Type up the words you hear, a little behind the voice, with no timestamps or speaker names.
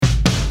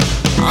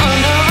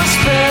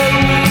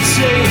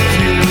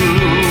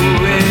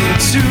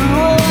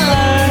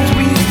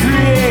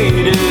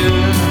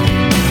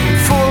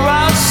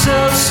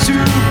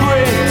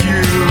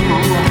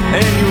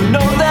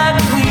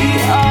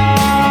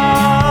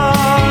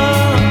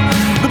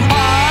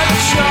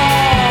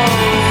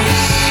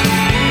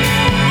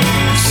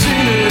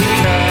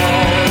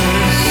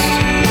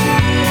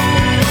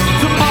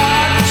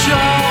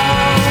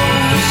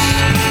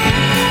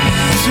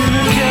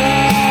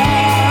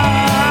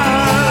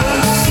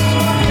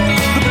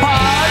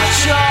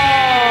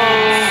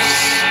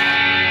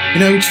You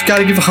just got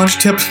to give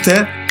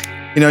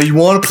 110%. You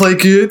want to play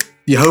good.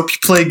 You hope you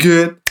play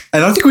good.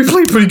 And I think we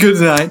played pretty good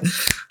tonight.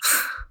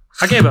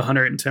 I gave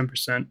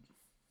 110%.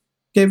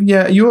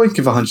 Yeah, you always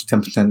give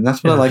 110%. And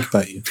that's what I like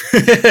about you.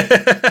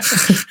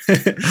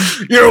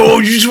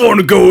 You just want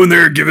to go in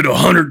there and give it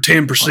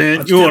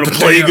 110%. You want to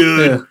play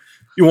good. Yeah.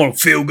 You want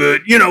to feel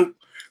good. Because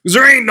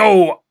there ain't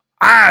no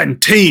I in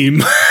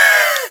team.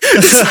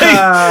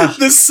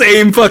 The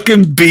same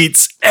fucking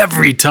beats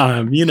every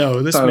time. This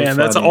so man, funny.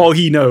 That's all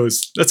he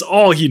knows. That's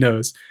all he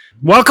knows.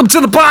 Welcome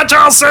to the Pod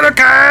Charles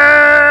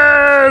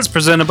Cinecast,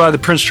 presented by the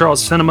Prince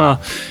Charles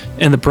Cinema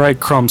and the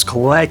Breadcrumbs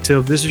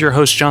Collective. This is your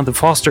host, Jonathan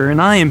Foster,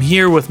 and I am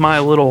here with my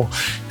little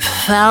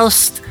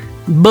Faust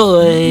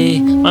boy,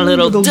 my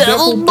little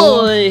devil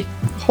boy.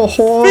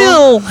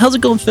 Phil, how's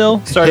it going,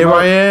 Phil? Sorry, here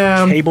I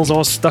am. Cable's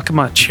all stuck in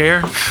my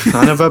chair.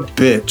 Son of a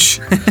bitch.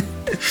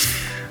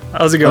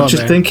 How's it going, I'm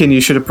just thinking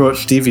you should have brought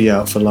Stevie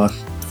out for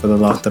the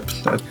last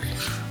episode.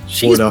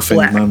 She's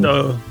black,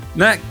 though.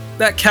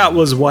 That cat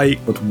was white.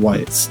 With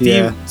white,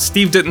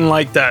 Steve didn't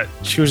like that.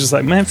 She was just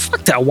like, man,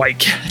 fuck that white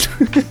cat.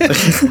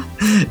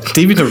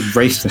 Steve's a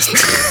racist.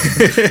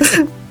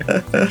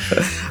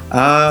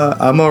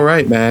 I'm all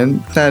right,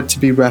 man. Glad to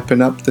be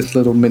wrapping up this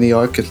little mini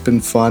arc. It's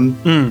been fun.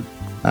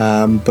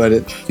 But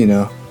it,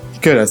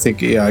 good. I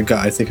think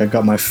I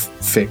got my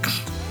fix.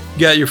 You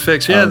got your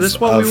fix. Yeah, this is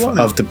what we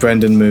wanted. Of the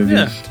Brendan movie.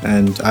 Yeah.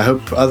 And I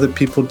hope other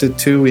people did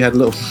too. We had a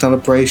little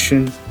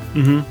celebration.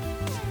 It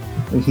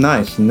was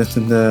nice. And this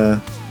is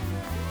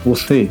we'll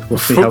see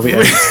how we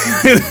end.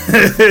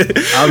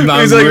 I'm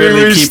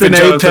really keeping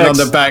Jonathan on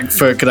the back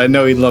foot because I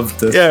know he loves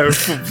this. Yeah,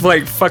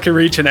 like fucking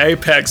reach an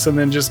apex and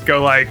then just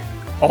go like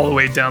all the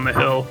way down the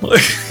hill.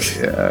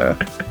 Yeah.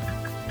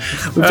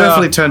 We've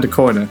definitely turned a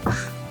corner.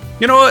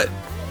 You know what?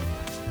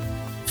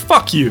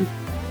 Fuck you.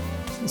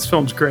 This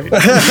film's great.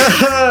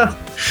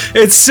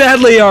 It's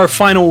sadly our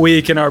final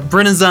week in our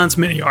Renaissance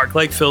mini arc,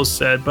 like Phil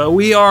said, but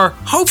we are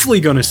hopefully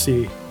going to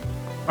see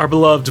our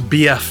beloved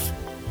BF,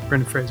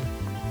 Brendan Fraser.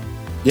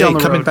 Yeah,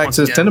 he's coming back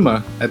to the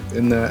cinema at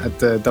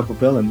the double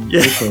bill in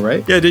April,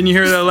 right? Yeah, didn't you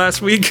hear that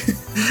last week?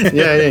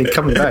 yeah, he's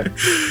coming back.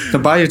 So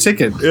buy your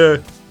ticket. Yeah.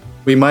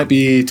 We might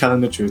be telling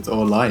the truth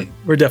or lying.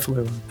 We're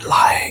definitely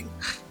lying.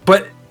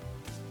 But,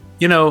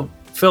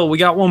 Phil, we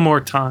got one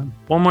more time.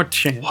 One more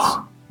chance.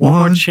 One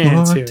more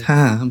chance here.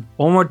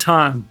 One more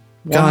time.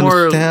 One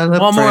more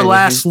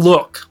last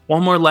look.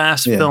 One more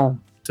last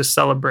film to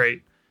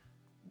celebrate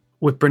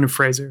with Brendan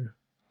Fraser.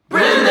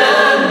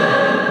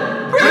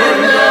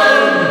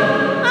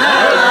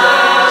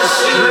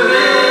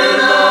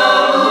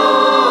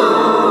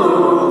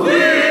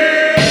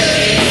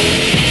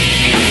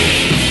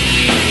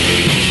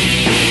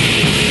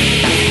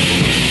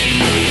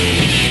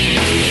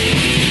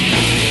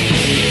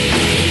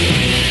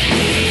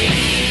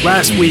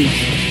 Last week,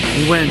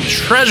 we went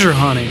treasure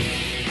hunting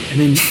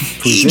and in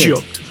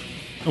Egypt.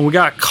 And we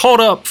got caught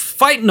up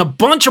fighting a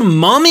bunch of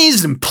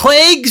mummies and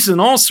plagues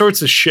and all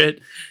sorts of shit.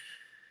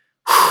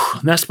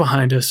 And that's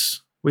behind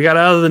us. We got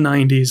out of the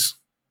 90s.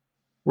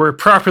 We're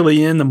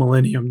properly in the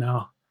millennium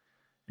now.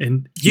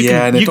 And you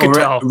can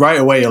tell. Right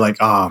away, you're like,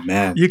 oh,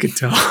 man. You can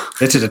tell.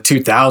 This is a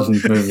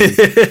 2000s movie.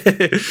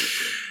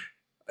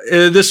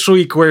 This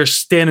week, we're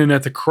standing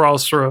at the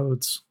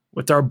crossroads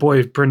with our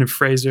boy, Brendan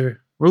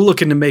Fraser. We're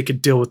looking to make a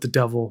deal with the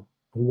devil.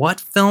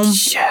 What film?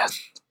 Yes.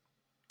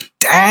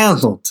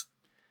 Bedazzled.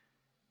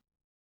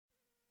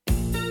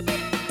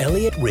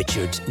 Elliot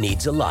Richards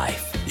needs a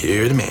life.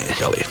 You're the man,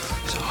 Elliot.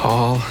 It's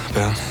all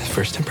about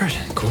first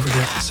impression. Go over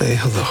there and say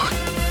hello.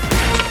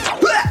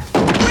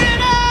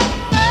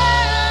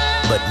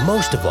 But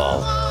most of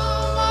all,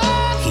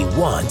 he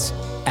wants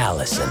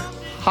Allison.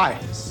 Hi.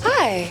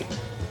 Hi.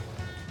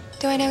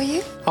 Do I know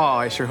you? Oh,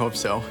 I sure hope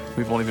so.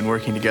 We've only been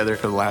working together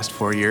for the last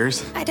 4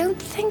 years. I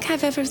don't think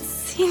I've ever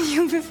seen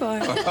you before.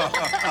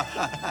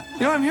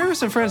 I'm here with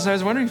some friends, and I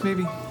was wondering if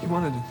maybe you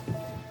wanted to.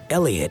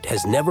 Elliot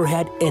has never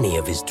had any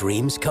of his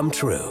dreams come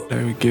true.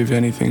 I would give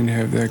anything to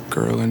have that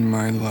girl in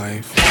my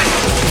life.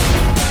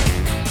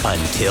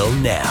 Until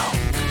now.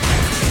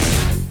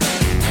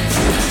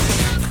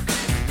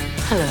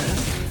 Hello.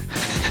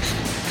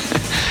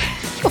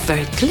 You're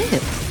very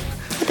glib.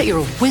 I bet you're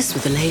a whiz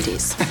with the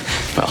ladies.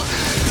 Well...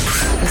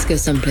 Let's go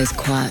someplace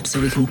quiet so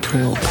we can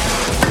talk.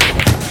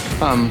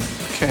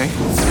 Okay.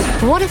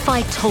 What if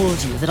I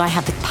told you that I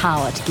have the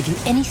power to give you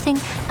anything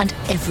and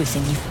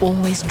everything you've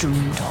always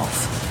dreamed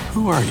of?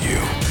 Who are you?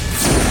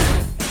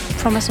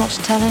 Promise not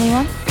to tell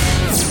anyone?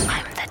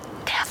 I'm the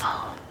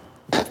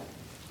devil.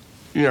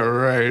 Yeah,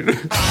 right.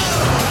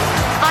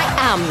 I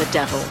am the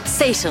devil.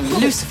 Satan,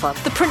 Lucifer,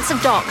 the Prince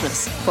of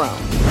Darkness. Well,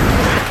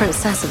 the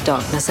Princess of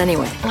Darkness,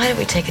 anyway. Why don't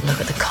we take a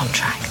look at the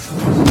contract?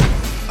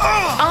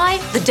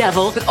 I, the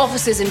devil, with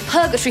offices in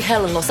Purgatory,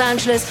 Hell, and Los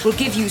Angeles, will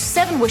give you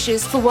 7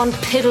 wishes for one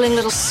piddling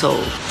little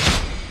soul.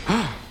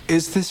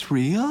 Is this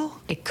real?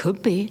 It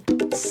could be.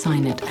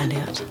 Sign it,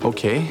 Elliot.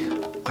 Okay.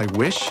 I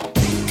wish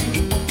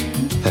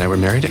that I were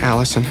married to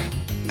Allison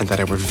and that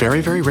I were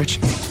very, very rich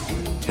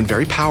and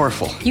very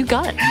powerful. You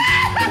got it.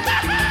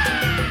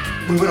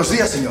 Muy buenos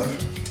días, señor.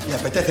 ¿Le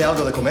apetece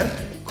algo de comer?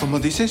 ¿Cómo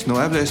dices? No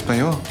hablo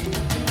español.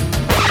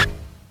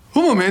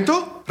 Un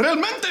momento.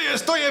 ¡Realmente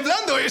estoy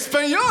hablando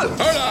español!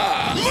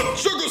 ¡Hola!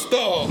 ¡Mucho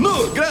gusto!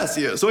 No,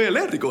 gracias. Soy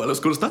alérgico a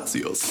los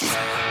crustáceos.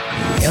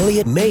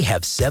 Elliot may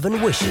have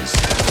 7 wishes.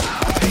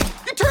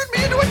 You turned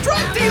me into a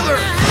drug dealer!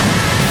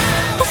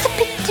 What's the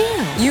big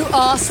deal? You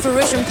asked for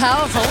rich and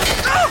powerful.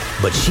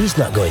 But she's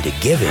not going to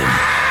give him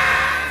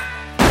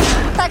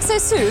Back so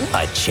soon?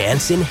 a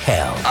chance in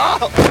hell.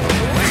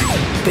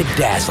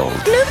 Bedazzled.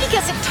 Nobody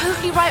gets it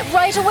totally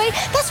right away.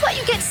 That's why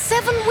you get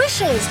 7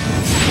 wishes.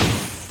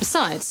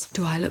 Besides,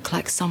 do I look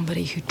like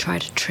somebody who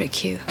tried to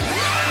trick you?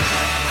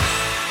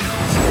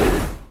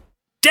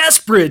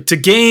 Desperate to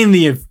gain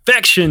the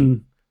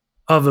affection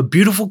of a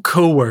beautiful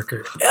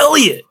coworker,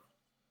 Elliot,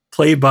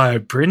 played by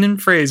Brendan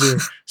Fraser,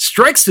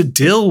 strikes a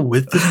deal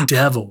with the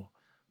devil,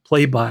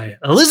 played by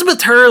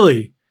Elizabeth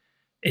Hurley.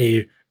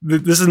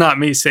 This is not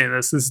me saying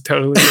this. This is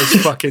totally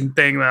this fucking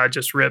thing that I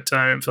just ripped. And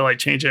I didn't feel like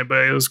changing it,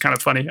 but it was kind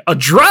of funny. A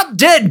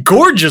drop-dead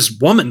gorgeous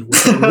woman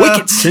with a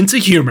wicked sense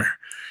of humor.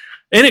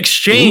 In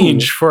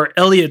exchange for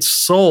Elliot's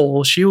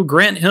soul, she will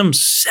grant him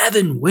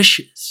 7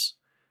 wishes.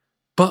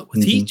 But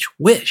with each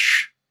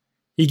wish,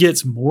 he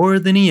gets more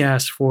than he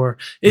asked for.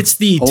 It's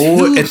the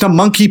it's a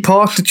monkey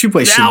paw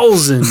situation.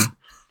 2000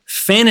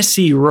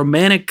 fantasy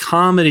romantic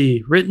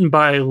comedy written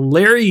by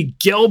Larry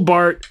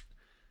Gelbart,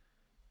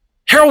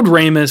 Harold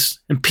Ramis,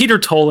 and Peter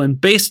Tolan,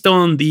 based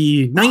on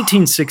the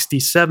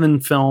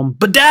 1967 film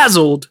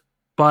Bedazzled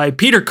by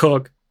Peter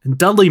Cook and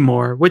Dudley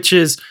Moore, which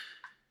is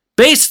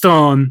based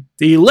on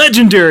the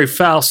legendary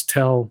Faust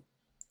tale.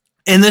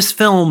 And this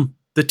film,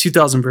 the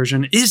 2000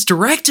 version, is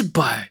directed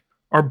by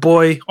our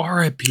boy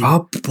R.I.P.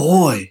 Our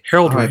boy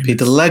Harold R.I.P. Ramis.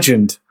 the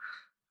legend.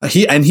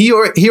 He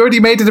already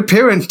made an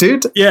appearance,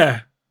 dude.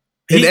 Yeah.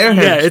 In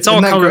Airheads. Yeah, it's all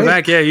Isn't that coming great?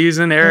 back. Yeah, he was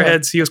in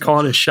Airheads. He was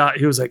calling his shot.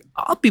 He was like,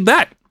 I'll be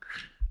back.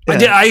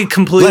 Yeah. I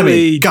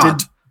completely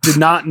God. did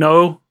not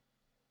know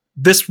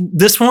this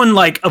one,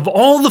 like, of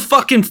all the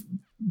fucking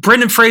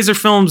Brendan Fraser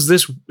films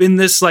in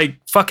this like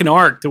fucking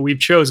arc that we've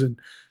chosen,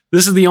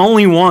 this is the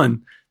only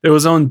one that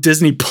was on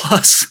Disney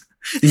Plus.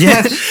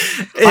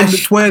 Yes. I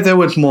swear there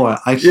was more.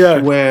 I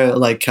swear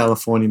like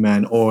California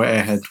Man or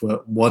Airheads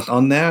was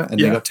on there and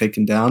they got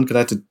taken down because I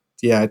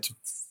had to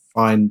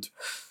find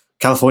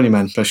California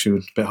Man especially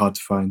was a bit hard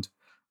to find.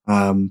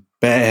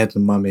 Airheads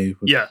and Mummy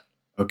was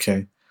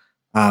okay.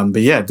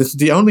 But yeah, this is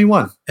the only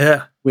one.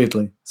 Yeah.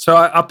 Weirdly. So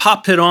I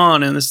popped it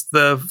on and this is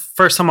the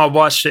first time I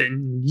watched it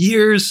in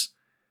years.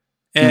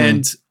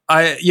 And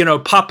I,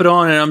 pop it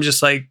on and I'm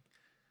just like,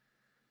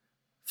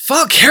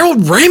 fuck, Harold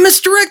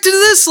Ramis directed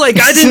this? Like,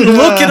 I didn't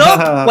look it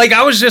up. Like,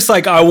 I was just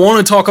like, I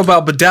want to talk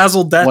about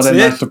Bedazzled. That's what a it.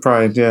 nice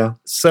surprise, yeah.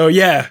 So,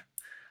 yeah.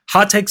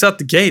 Hot takes out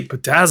the gate.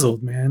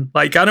 Bedazzled, man.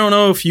 Like, I don't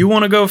know if you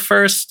want to go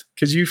first.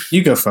 Because you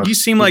go first. You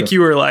seem like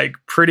you were, like,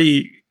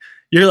 pretty...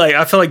 You're like,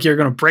 I feel like you're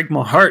going to break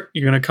my heart.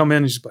 You're going to come in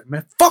and just be like,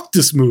 man, fuck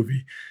this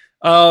movie.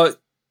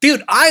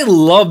 Dude, I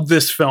love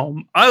this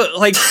film. I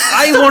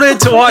wanted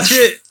to watch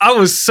it. I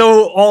was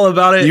so all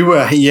about it. You were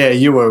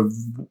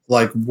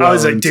like, I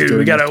was like, dude,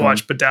 we got to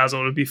watch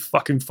Bedazzled. It'd be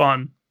fucking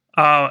fun.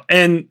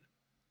 And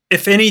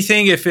if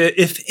anything,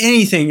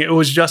 it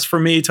was just for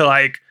me to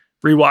like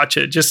rewatch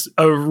it, just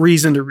a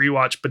reason to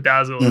rewatch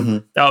Bedazzled. Mm-hmm.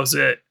 That was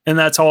it. And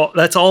that's all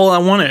I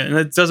wanted. And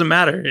it doesn't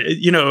matter.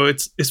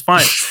 It's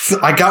fine.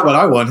 I got what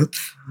I wanted.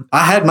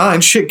 I had mine.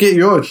 Shit, get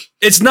yours.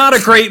 It's not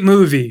a great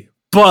movie,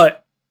 but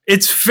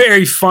it's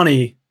very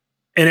funny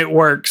and it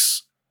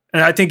works.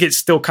 And I think it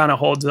still kind of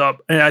holds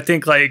up. And I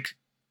think like,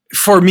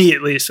 for me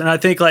at least, and I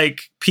think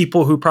like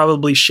people who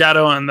probably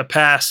shadow in the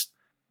past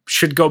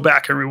should go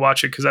back and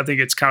rewatch it because I think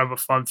it's kind of a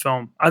fun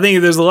film. I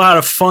think there's a lot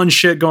of fun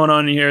shit going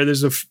on in here.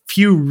 There's a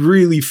few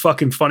really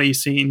fucking funny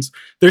scenes.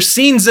 There's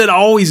scenes that I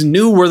always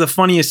knew were the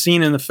funniest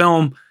scene in the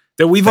film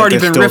that we've already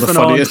been riffing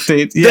on.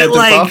 Scene. Yeah, the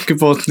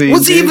basketball scene.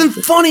 What's even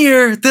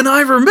funnier than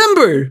I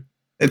remember?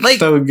 It's like,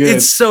 so good.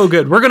 It's so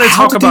good. We're going to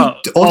talk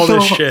about all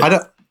this shit.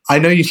 I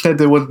know you said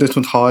this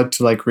was hard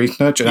to like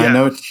research, and I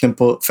know it's a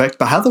simple effect,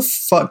 but how the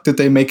fuck did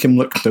they make him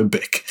look so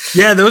big?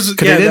 Yeah, that was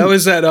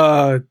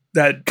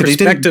that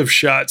perspective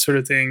shot sort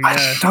of thing.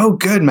 Yeah. So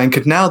good, man.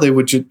 Because now they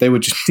would just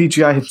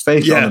CGI his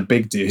face on a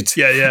big dude.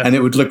 Yeah. And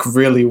it would look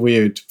really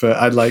weird. But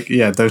I'd like,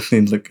 those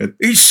scenes look good.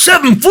 He's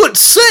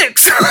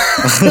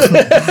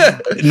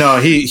 7'6".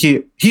 No, he's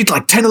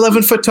like 10,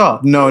 11 foot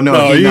tall. No,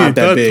 he's not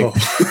that big.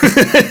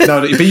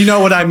 No, but you know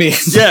what I mean.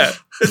 Yeah.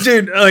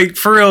 Dude, like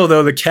for real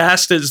though, the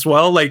cast as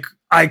well, like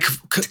I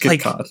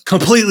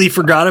completely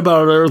forgot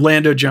about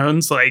Orlando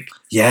Jones, like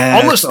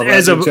almost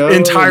as an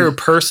entire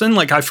person.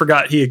 Like I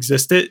forgot he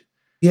existed.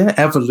 Yeah,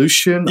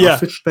 Evolution,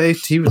 Office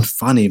Space. He was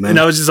funny, man. And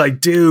I was just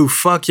like, dude,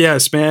 fuck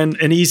yes, man.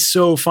 And he's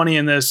so funny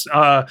in this.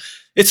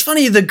 It's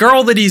funny, the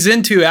girl that he's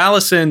into,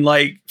 Allison,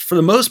 like for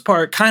the most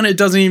part, kind of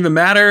doesn't even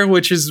matter,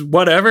 which is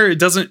whatever.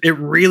 It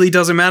really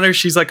doesn't matter.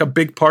 She's like a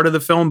big part of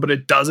the film, but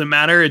it doesn't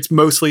matter. It's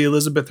mostly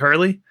Elizabeth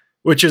Hurley.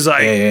 Which is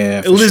like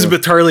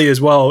Elizabeth Hurley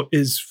as well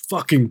is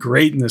fucking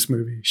great in this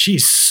movie.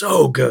 She's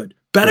so good,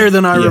 better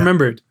than I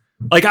remembered.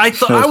 Like I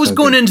thought, I was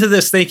going into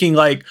this thinking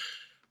like,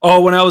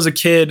 Oh, when I was a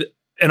kid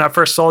and I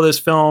first saw this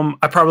film,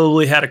 I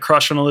probably had a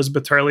crush on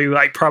Elizabeth Hurley,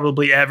 like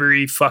probably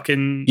every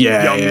fucking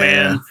young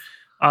man.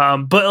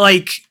 But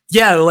like,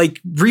 yeah,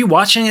 like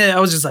rewatching it, I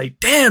was just like,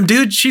 damn,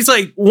 dude, she's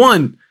like,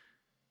 one,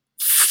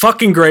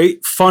 fucking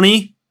great,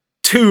 funny.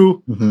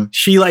 Two,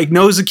 she like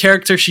knows the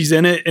character, she's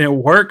in it and it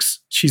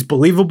works. She's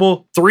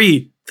believable.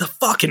 Three, the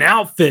fucking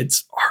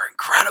outfits are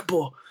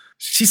incredible.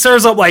 She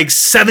serves up like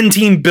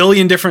 17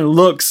 billion different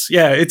looks.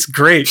 Yeah, it's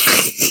great.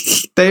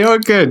 They are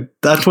good.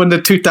 That's when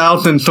the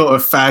 2000 sort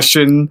of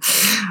fashion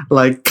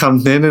like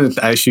comes in, and it's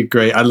actually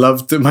great. I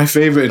loved my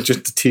favorite is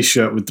just the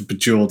t-shirt with the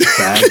bejeweled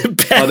bag.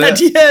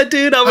 Yeah,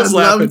 dude, I was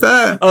laughing.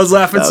 That. I was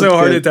laughing so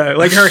hard at that.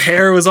 Like her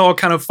hair was all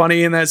kind of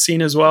funny in that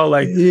scene as well.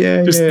 Like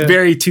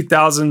very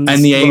 2000s.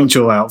 And the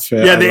angel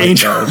outfit. Yeah, the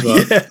angel as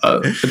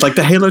well. It's like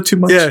the halo too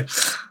much. Yeah.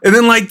 And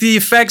then like the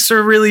effects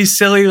are really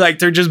silly. Like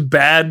they're just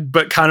bad,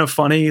 but kind of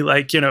funny.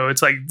 Like, you know,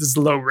 it's like this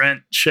low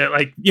rent shit.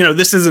 Like, you know,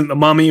 this isn't The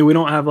Mummy. We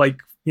don't have like,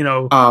 you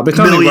know, but it's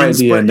only right at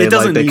the end. They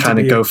kind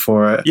of go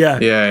for it.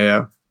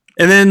 Yeah.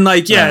 And then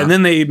like, and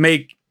then they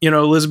make, you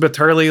know, Elizabeth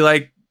Hurley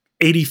like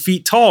 80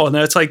 feet tall. And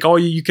that's like all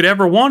you could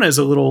ever want as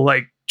a little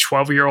like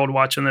 12-year-old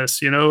watching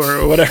this, you know,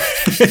 or whatever.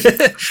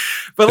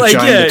 But like,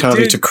 dude,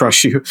 to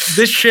crush you.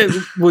 This shit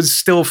was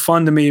still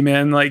fun to me,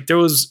 man. Like it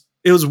was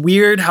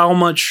weird how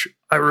much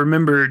I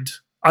remembered.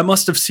 I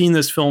must have seen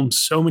this film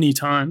so many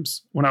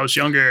times when I was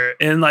younger.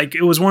 And like,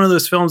 it was one of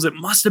those films that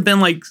must have been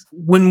like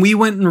when we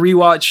went and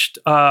rewatched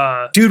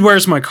Dude,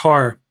 Where's My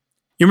Car?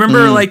 You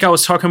remember like I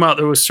was talking about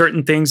there was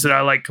certain things that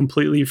I like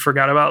completely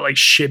forgot about, like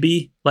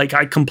Shibby. Like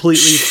I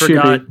completely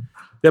forgot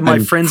that my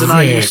friends and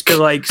I used to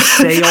like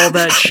say all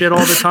that shit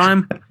all the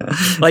time.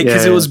 Like,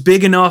 cause it was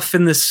big enough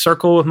in this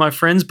circle with my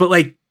friends. But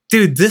like,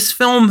 dude, this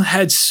film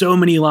had so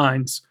many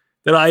lines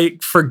that I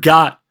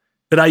forgot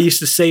that I used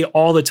to say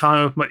all the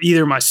time with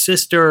either my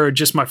sister or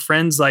just my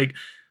friends. Like,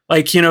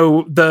 you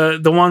know, the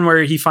one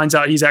where he finds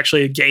out he's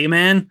actually a gay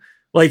man.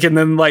 Like, and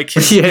then like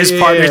his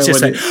partner's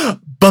just like,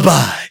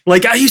 bye-bye.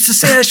 Like I used to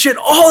say that shit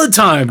all the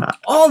time.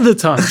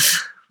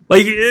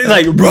 Like,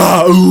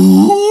 rah,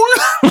 ooh.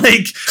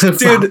 Like,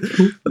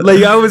 dude,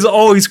 like I was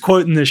always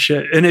quoting this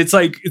shit. And it's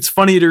like, it's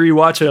funny to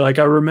rewatch it. Like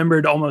I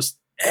remembered almost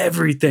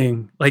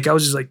everything. Like I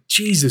was just like,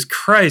 Jesus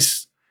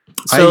Christ.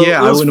 So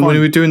when we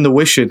were doing the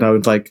wishing, I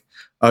was like,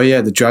 oh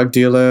yeah, the drug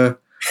dealer.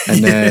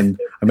 And then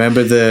I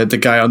remember the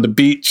guy on the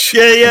beach.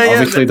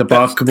 Obviously the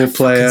basketball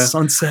player.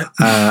 Sunset.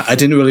 I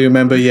didn't really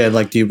remember,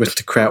 like the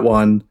aristocrat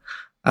one.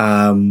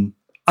 The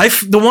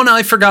one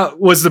I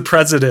forgot was the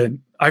president.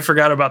 I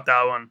forgot about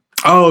that one.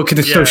 Oh, because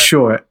it's so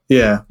short.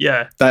 Yeah.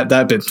 Yeah.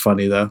 That bit's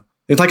funny though.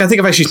 It's like I think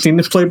I've actually seen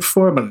this play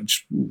before, but I'm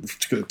just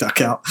gonna duck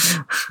out.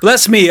 But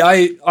that's me.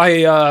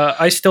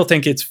 I still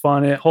think it's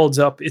fun. It holds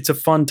up. It's a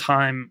fun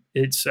time.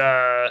 It's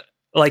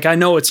like I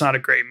know it's not a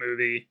great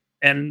movie.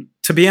 And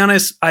to be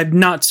honest, I've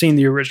not seen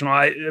the original.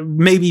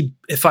 Maybe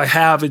if I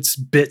have, it's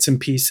bits and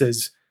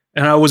pieces.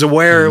 And I was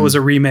aware it was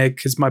a remake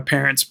because my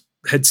parents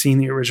had seen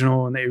the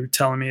original and they were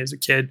telling me as a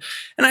kid.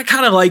 And I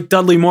kind of like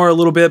Dudley Moore a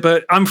little bit,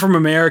 but I'm from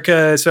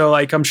America. So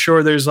like, I'm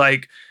sure there's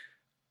like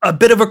a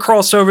bit of a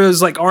crossover.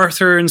 There's like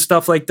Arthur and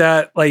stuff like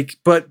that. Like,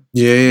 but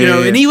you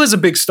know, and he was a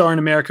big star in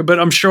America, but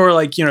I'm sure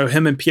like, you know,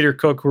 him and Peter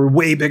Cook were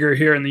way bigger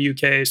here in the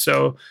UK.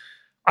 So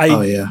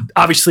I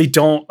obviously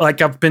don't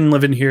like, I've been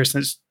living here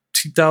since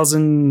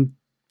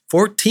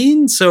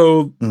 2014.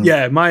 So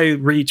my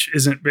reach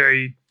isn't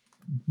very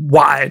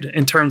wide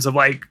in terms of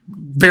like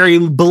very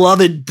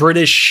beloved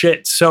British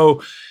shit.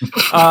 So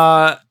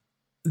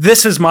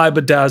this is my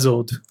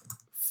Bedazzled.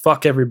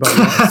 Fuck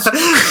everybody else.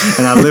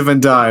 And I live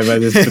and die by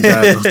this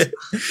Bedazzled.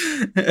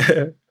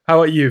 How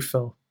about you,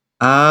 Phil?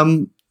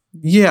 I'm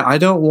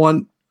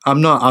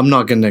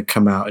not gonna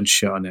come out and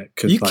shit on it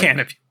because you can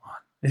if you want.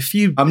 If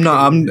you I'm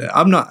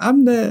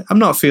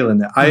not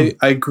feeling it. I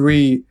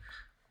agree.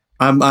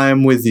 I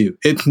am with you.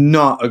 It's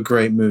not a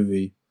great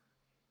movie,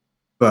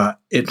 but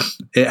it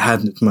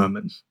has its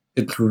moments.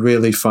 It's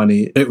really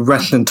funny. It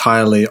rests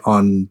entirely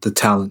on the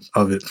talent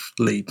of its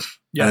lead.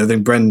 Yeah. I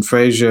think Brendan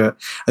Fraser,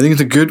 I think it's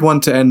a good one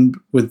to end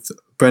with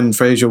Brendan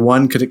Fraser.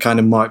 One, because it kind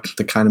of marked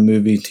the kind of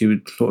movie he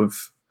would sort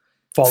of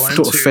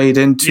fade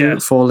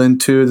into, fall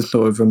into, the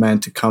sort of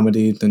romantic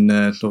comedies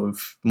and sort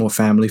of more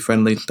family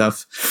friendly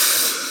stuff.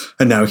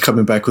 And now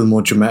coming back with a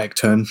more dramatic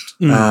turn.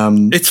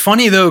 It's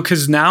funny though,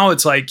 because now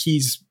it's like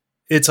he's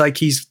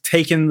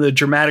taken the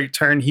dramatic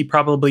turn he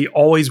probably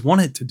always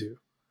wanted to do.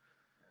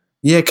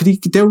 Yeah, because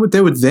they were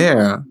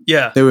there.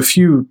 Yeah. There were a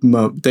few,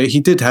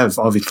 he did have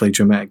obviously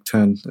dramatic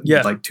turns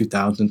like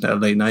 2000,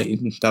 late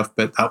 90s and stuff,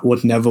 but that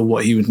was never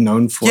what he was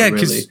known for,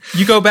 really.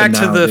 You go back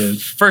to the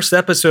first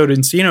episode in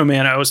Encino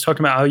Man, I was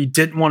talking about how he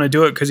didn't want to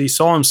do it because he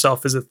saw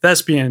himself as a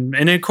thespian.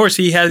 And of course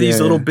he had these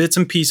little bits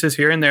and pieces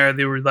here and there.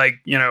 They were like,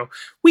 you know,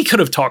 we could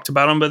have talked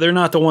about them, but they're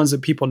not the ones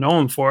that people know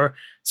him for.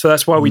 So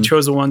that's why we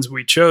chose the ones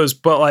we chose.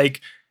 But like,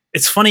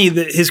 it's funny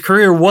that his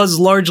career was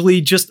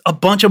largely just a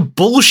bunch of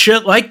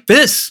bullshit like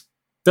this.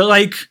 That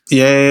like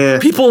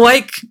people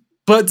like,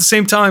 but at the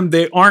same time,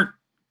 they aren't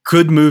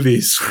good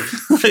movies.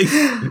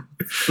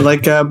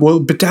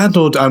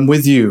 Bedazzled, I'm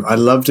with you. I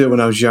loved it when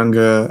I was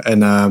younger,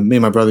 and me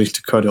and my brother used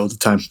to quote it all the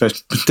time,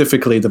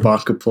 specifically the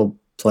basketball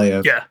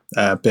player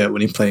bit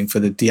when he's playing for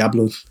the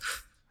Diablos.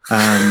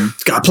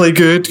 Gotta play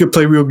good, gotta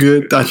play real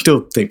good. I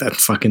still think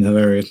that's fucking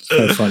hilarious.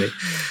 So funny.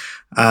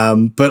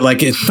 But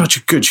like, it's such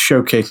a good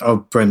showcase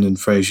of Brendan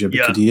Fraser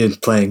because he is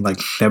playing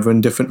like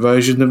 7 different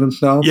versions of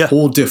himself,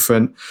 all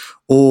different,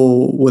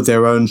 all with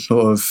their own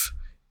sort of.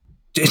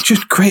 It's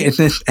just great,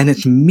 and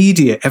it's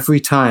immediate every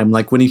time.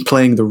 Like when he's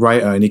playing the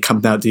writer and he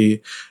comes out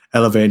the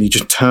elevator and he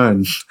just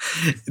turns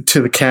to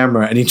the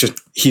camera and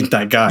he's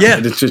that guy. Yeah,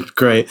 and it's just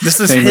great. This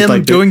is him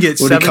like doing it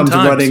 7 times.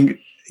 Running,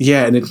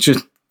 and it's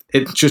just.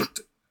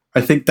 I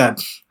think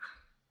that's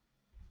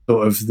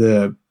sort of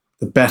the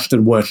best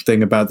and worst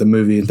thing about the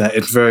movie is that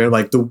it's very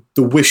like the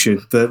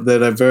wishes that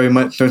are very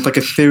much. There's like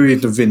a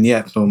series of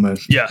vignettes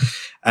almost. Yeah,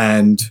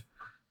 and.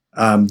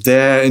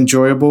 They're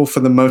enjoyable for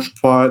the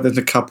most part. There's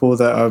a couple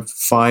that are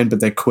fine, but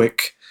they're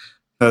quick.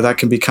 So that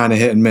can be kind of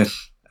hit and miss.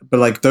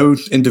 But like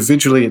those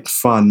individually, it's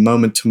fun.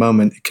 Moment to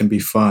moment, it can be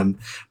fun.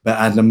 But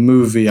as a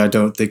movie, I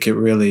don't think it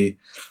really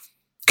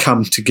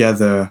comes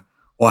together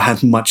or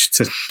has much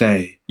to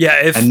say. Yeah,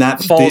 it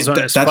falls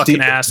on his fucking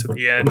ass at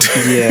the end.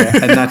 Yeah,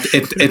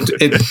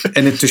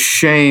 and it's a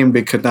shame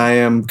because I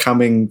am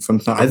coming from.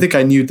 I think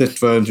I knew this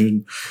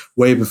version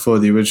way before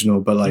the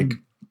original, but like,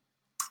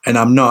 and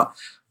I'm not.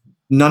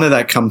 None of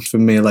that comes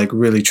from me like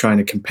really trying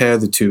to compare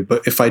the two.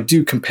 But if I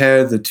do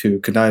compare the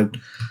two,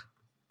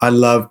 I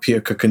love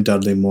Peter Cook and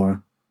Dudley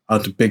Moore. I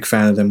was a big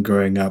fan of them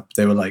growing up.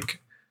 They were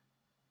like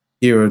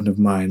heroes of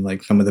mine,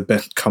 like some of the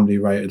best comedy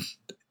writers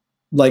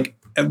like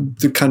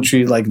the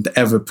country like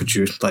ever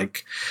produced.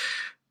 Like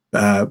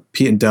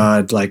Pete and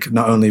Dud, like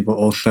not only but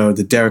also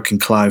the Derek and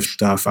Clive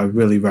stuff. I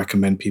really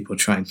recommend people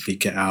try and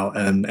seek it out.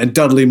 And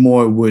Dudley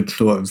Moore would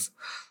sort of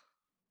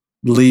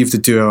leave the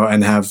duo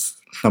and have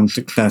some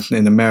success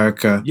in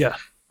America. Yeah.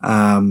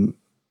 And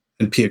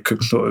Peter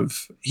Cook sort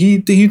of he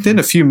did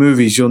a few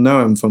movies. You'll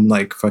know him from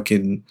like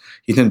fucking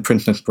he's in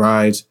Princess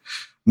Bride,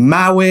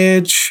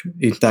 Marriage.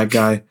 He's that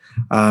guy.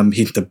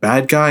 He's the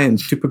bad guy in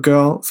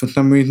Supergirl for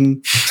some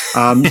reason.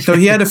 So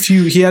he had a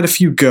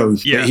few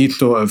goes. Yeah.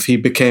 But he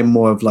became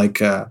more of like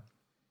a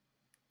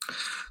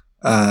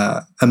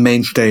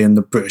mainstay in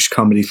the British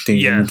comedy scene.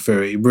 Yeah. And was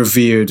very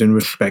revered and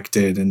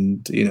respected,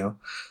 and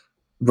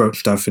wrote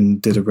stuff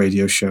and did a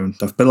radio show and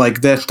stuff. But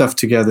like their stuff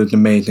together is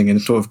amazing, and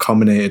it sort of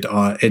culminated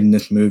in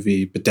this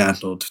movie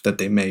Bedazzled that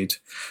they made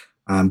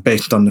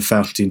based on the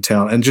Faustian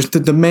tale. And just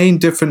the main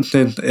difference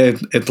is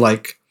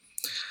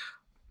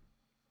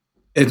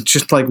it's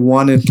just like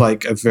one is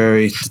like a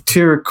very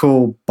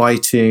satirical,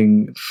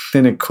 biting,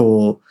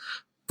 cynical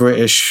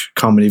British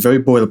comedy,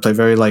 very boilerplate,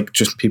 very like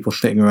just people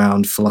sitting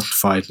around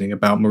philosophizing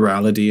about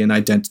morality and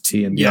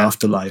identity and the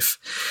afterlife.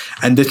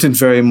 And this is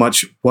very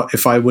much what,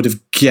 if I would have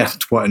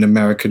guessed what an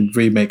American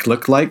remake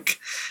looked like,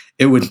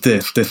 it was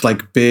this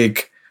like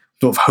big,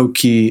 sort of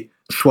hokey,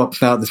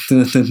 swaps out the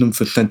cynicism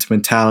for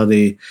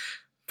sentimentality,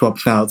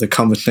 swaps out the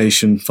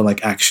conversation for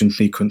like action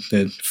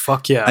sequences.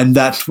 Fuck yeah. And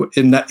that's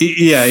in that,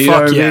 yeah, you know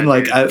what I mean?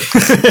 Like,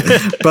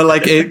 but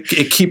like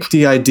it keeps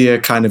the idea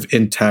kind of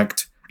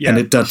intact. Yeah. And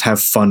it does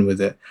have fun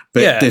with it.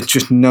 But there's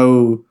just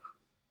no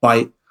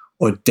bite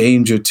or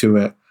danger to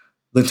it.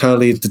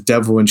 Literally, it's the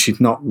devil, and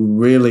she's not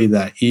really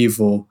that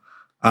evil.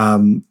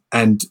 And,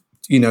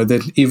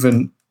 there's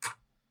even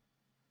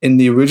in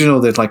the original,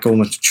 there's like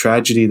almost a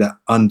tragedy that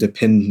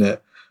underpins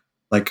it.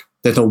 Like,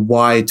 there's a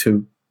why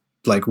to,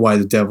 like, why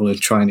the devil is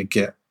trying to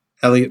get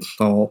Elliot's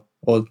soul,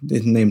 or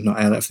his name's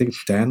not Elliot, I think it's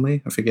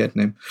Stanley. I forget his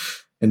name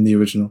in the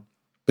original.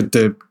 But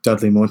the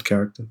Dudley Moore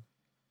character.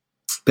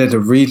 There's a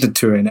reason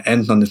to it, and it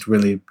ends on this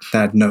really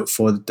sad note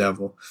for the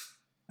devil.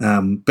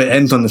 But it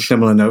ends on a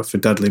similar note for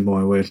Dudley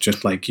Moore, where it's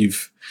just like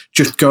you've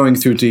just going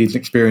through these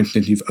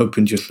experiences, you've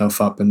opened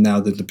yourself up, and now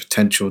there's the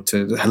potential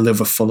to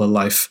live a fuller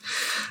life.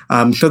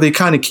 So they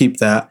kind of keep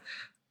that.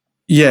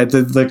 Yeah,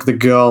 the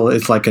girl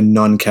is like a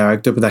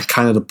non-character, but that's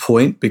kind of the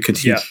point,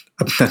 because he's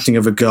obsessing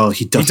over a girl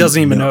he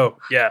doesn't even know.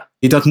 Yeah.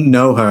 He doesn't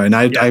know her, and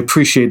I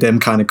appreciate them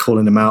kind of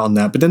calling him out on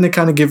that. But then they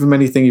kind of give him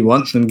anything he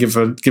wants and gives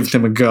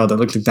him a girl that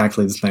looks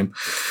exactly the same.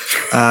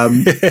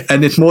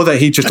 And it's more that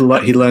he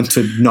learned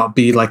to not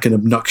be like an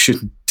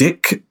obnoxious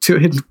dick to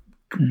his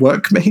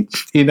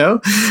workmates,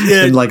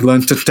 and like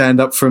learns to stand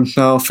up for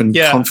himself and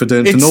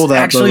confidence and all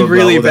that. It's actually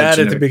really bad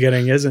at the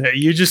beginning, isn't it?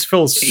 You just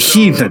feel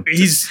he's like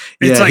he's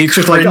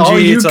just like, oh,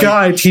 you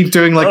guys, he's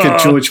doing like a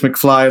George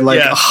McFly,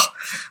 like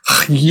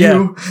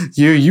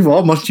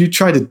you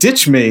tried to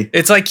ditch me.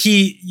 It's like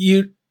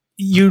he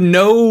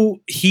knows.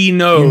 You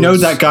know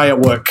that guy at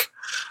work.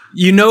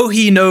 He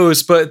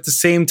knows, but at the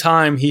same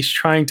time, he's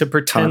trying to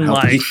pretend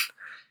like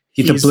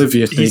he's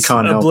oblivious. He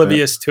can't help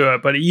oblivious to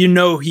it, but he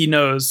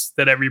knows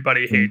that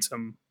everybody hates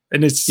him,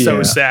 and it's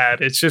so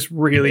sad. It's just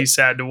really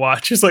sad to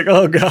watch. It's like,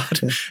 oh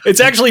god, it's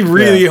actually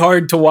really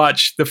hard to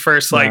watch. The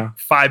first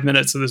 5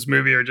 minutes of this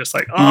movie are just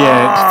like,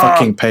 it's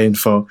fucking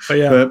painful.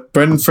 But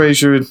Brendan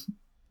Fraser is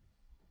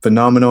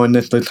phenomenal in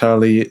this.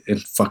 Literally,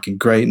 it's fucking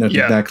great. Knows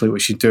exactly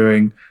what she's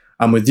doing.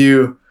 I'm with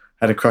you.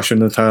 had a crush on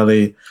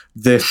Natalie.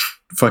 This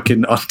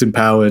fucking Austin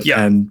Powers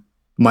and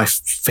My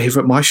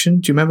Favorite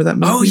Martian. Do you remember that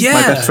movie? Oh, yeah.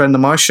 My Best Friend the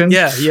Martian?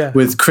 Yeah.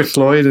 With Chris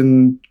Lloyd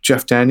and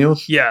Jeff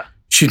Daniels? Yeah.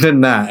 She's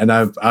in that, and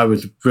I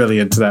was really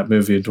into that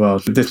movie as well.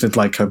 This is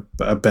like her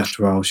best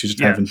role. She's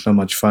just having so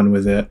much fun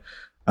with it.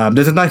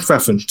 There's a nice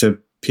reference to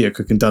Peter,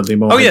 Cook, and Dudley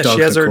Moore. Oh, yeah, she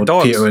has her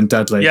dogs. Peter and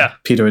Dudley. Yeah.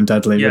 Peter and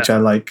Dudley, which I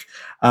like.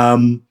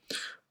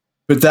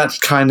 But that's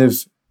kind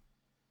of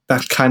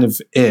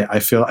it. I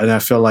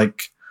feel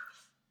like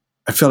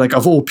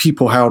of all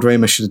people, Harold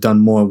Ramis should have done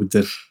more with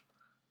this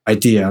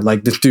idea.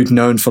 Like, this dude's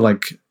known for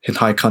like his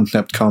high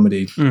concept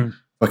comedy,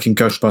 fucking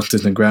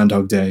Ghostbusters and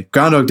Groundhog Day.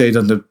 Groundhog Day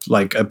does a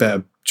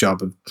better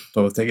job of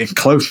sort of thing. It's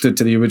closer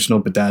to the original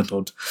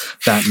Bedazzled,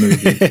 that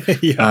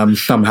movie,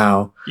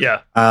 somehow.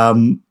 Yeah.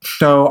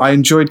 So I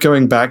enjoyed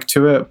going back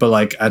to it, but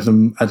like as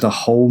a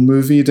whole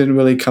movie, it didn't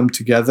really come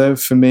together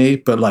for me.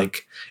 But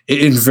like, it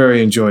is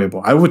very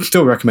enjoyable. I would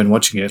still recommend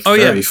watching it. It's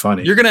very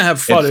funny. You're gonna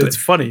have fun. It's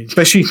funny,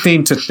 especially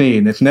scene to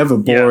scene. It's never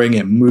boring.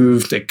 It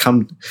moves. It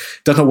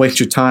doesn't waste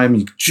your time.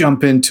 You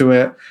jump into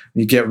it.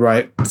 You get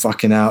right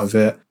fucking out of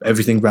it.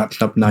 Everything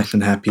wraps up nice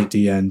and happy at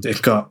the end. It's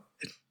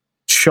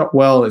shot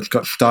well. It's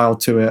got style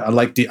to it. I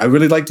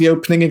really like the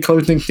opening and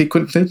closing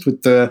sequences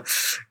with the,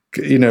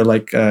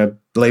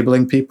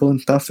 labeling people and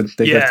stuff, and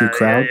they go through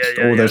crowds.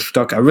 All their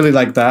stock. I really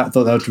like that. I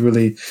thought that was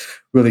really,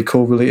 really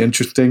cool, really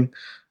interesting.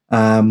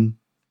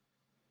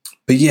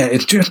 But yeah,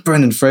 it's just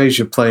Brendan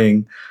Fraser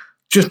playing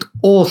just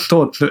all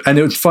sorts of, and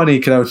it was funny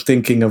because I was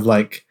thinking of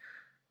like,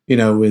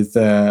 with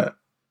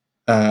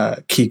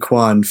Ki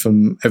Kwan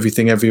from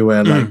Everything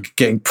Everywhere, like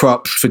getting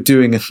props for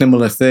doing a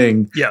similar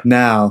thing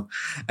now,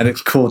 and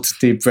it's cool to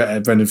see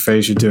Brendan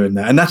Fraser doing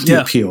that, and that's the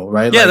appeal,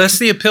 right? Yeah, that's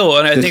the appeal,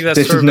 and I think that's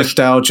this sort is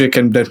nostalgic,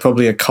 and there's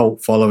probably a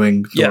cult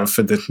following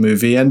for this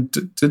movie, and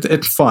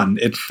it's fun,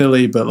 it's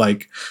silly, but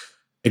like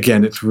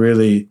again, it's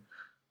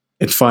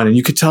fun, and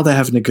you could tell they're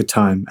having a good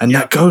time, and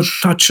that goes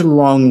such a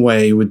long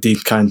way with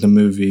these kinds of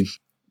movies.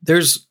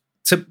 There's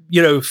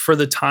for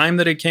the time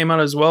that it came out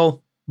as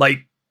well,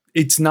 like.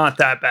 It's not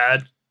that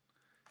bad.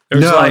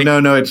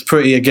 No, it's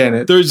pretty. Again,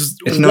 it's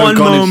one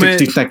moment in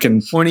 60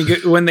 seconds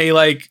when they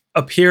like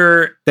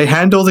appear. They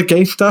handle the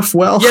gay stuff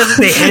well.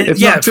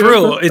 Yeah,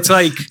 true. It's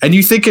like, and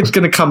you think it's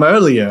going to come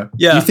earlier.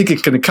 Yeah, you think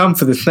it's going to come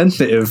for the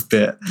sensitive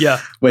bit.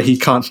 Yeah, where he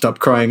can't stop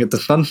crying at the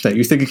sunset.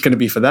 You think it's going to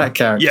be for that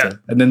character,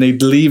 and then they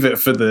leave it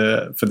for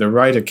the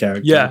writer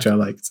character, which I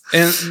liked.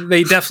 And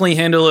they definitely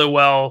handle it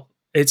well.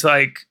 It's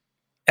like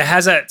it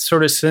has that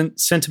sort of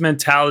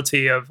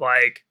sentimentality of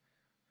like.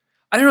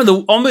 I don't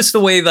know, almost the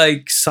way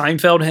like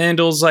Seinfeld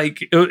handles like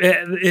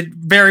it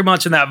very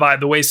much in that vibe.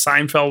 The way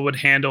Seinfeld would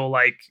handle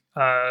like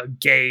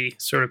gay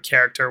sort of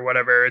character or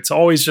whatever. It's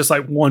always just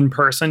like one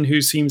person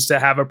who seems to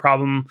have a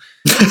problem,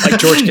 like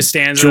George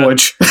Costanza.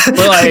 But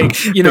like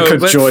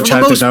because George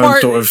had his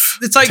own sort of.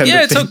 It's like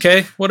it's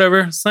okay,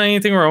 whatever. There's not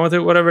anything wrong with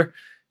it, whatever.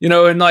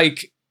 And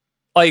like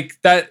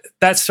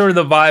that's sort of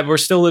the vibe. We're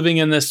still living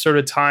in this sort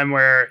of time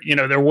where,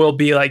 there will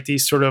be like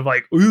these sort of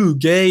like, ooh,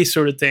 gay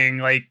sort of thing.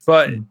 Like,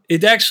 but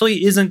it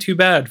actually isn't too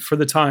bad for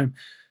the time.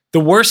 The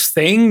worst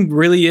thing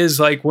really is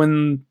like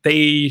when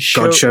they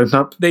God shows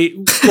up. I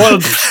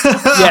was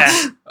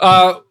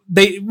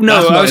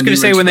going to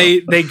say when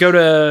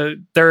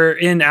they're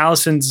in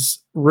Allison's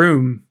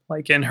room,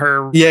 like in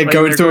her,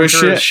 going through her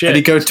shit. And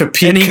he goes to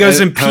peek. And he goes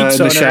and peeps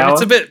on her. And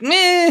it's a bit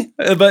meh,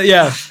 but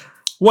yeah.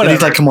 Whatever.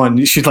 And he's like, come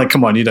on. She's like,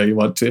 come on, you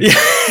want to. Yeah.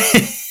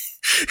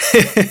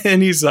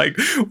 And he's like,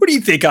 what do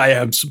you think I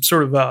am? Some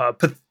sort of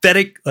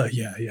pathetic?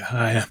 Yeah,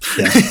 I am.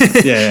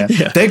 Yeah.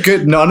 They're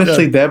good. No,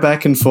 honestly, they're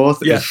back and forth.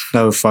 Yeah. It's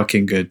so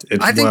fucking good.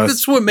 I think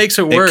that's what makes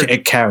it work.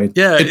 It carried.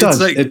 Yeah, it does.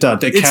 Like, it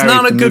does. It's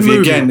not a good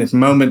movie. Again, it's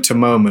moment to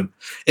moment.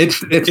 It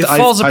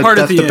falls apart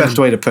at the end. That's the best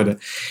way to put it.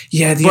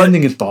 Yeah, the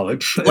ending is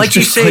bollocks. Like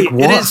you say,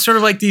 it is sort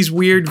of like these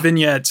weird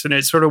vignettes, and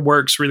it sort of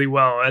works really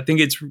well. I think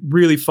it's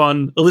really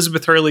fun.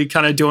 Elizabeth Hurley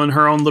kind of doing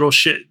her own little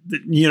shit,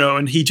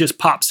 and he just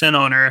pops in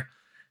on her.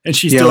 And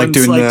she's doing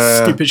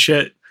stupid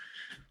shit.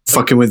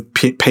 Fucking with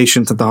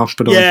patients at the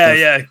hospital.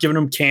 Yeah. Giving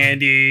them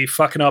candy,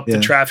 fucking up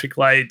the traffic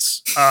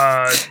lights.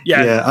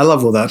 Yeah, I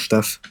love all that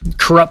stuff.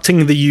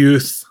 Corrupting the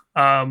youth.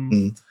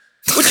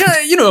 Which,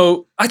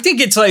 I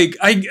think it's like,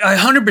 I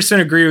 100%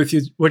 agree with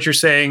you, what you're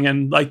saying.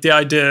 And like the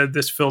idea,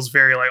 this feels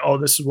very like, oh,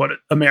 this is what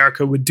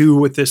America would do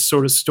with this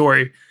sort of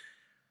story.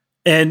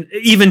 And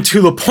even to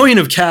the point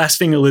of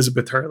casting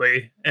Elizabeth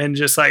Hurley and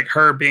just like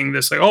her being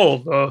this like,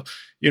 the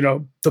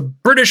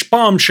British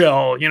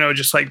bombshell,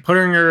 just like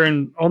putting her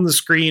on the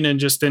screen and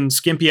just in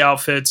skimpy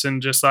outfits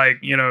and just like,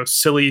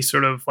 silly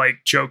sort of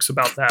like jokes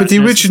about that. But the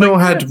original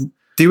had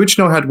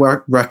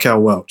Raquel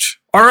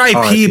Welch.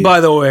 R.I.P. By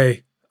the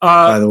way.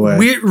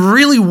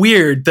 Really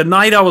weird. The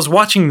night I was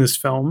watching this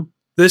film,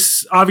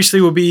 this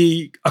obviously will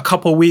be a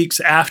couple weeks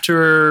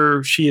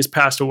after she has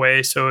passed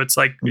away. So it's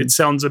like, it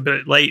sounds a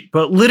bit late,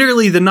 but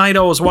literally the night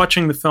I was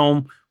watching the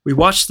film, we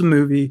watched the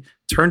movie,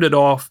 turned it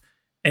off.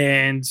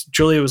 And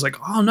Julia was like,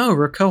 oh no,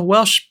 Raquel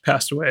Welch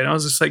passed away. And I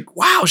was just like,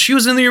 wow, she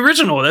was in the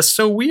original. That's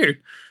so weird.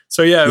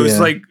 So yeah, it was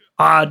like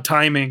odd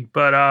timing.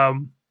 But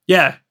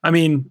Yeah, I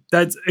mean,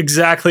 that's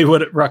exactly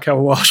what Raquel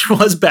Welch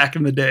was back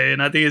in the day,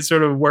 and I think it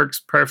sort of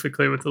works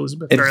perfectly with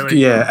Elizabeth Hurley.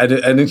 Yeah,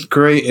 and it's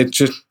great.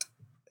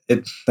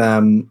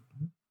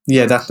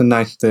 Yeah, that's the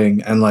nice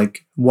thing. And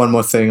like one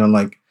more thing on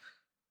like,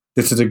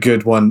 this is a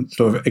good one.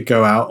 Sort of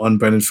go out on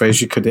Brendan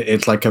Fraser because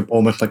it's like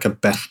almost like a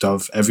best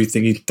of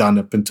everything he's done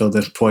up until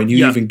this point.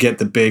 You even get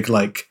the big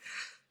like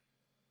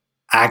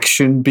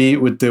action beat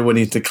with when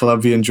he's the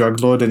Colombian drug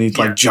lord and he's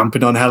like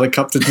jumping on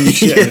helicopters and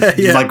shit.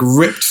 Like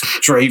ripped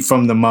straight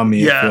from The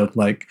Mummy. It feels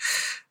like,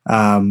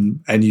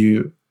 and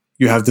you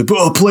have the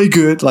play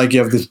good, like you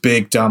have this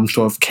big dumb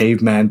sort of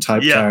caveman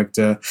type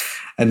character,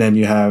 and then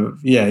you have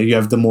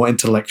the more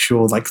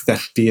intellectual like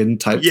thespian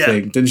type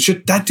thing. Then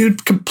that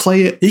dude can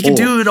play it. He can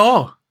do it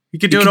all. He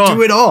can do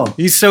it all.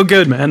 He's so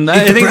good, man.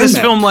 I think this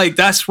film, like,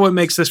 that's what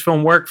makes this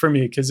film work for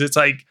me, because it's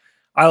like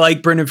I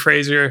like Brendan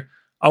Fraser.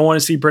 I want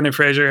to see Brendan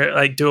Fraser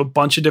like do a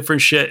bunch of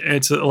different shit, and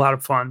it's a lot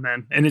of fun,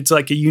 man. And it's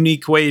like a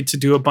unique way to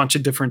do a bunch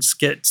of different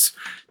skits.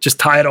 Just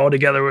tie it all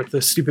together with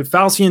the stupid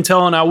Faustian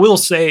tale. And I will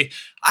say,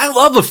 I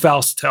love a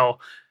Faust tale.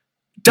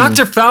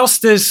 Dr.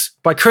 Faustus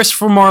by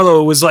Christopher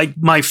Marlowe was like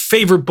my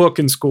favorite book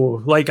in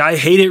school. Like I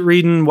hated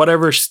reading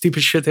whatever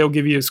stupid shit they'll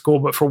give you at school,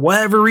 but for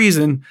whatever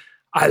reason,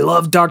 I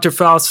love Dr.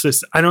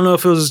 Faustus. I don't know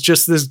if it was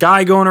just this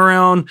guy going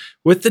around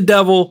with the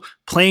devil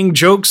playing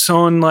jokes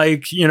on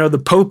like, you know, the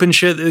Pope and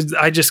shit.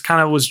 I just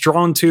kind of was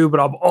drawn to, but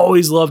I've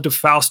always loved a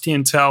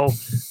Faustian tale.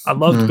 I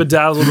loved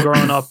Bedazzled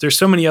growing up. There's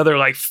so many other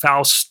like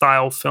Faust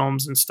style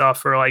films and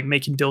stuff, or like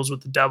making deals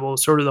with the devil.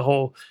 Sort of the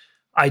whole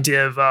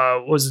idea of,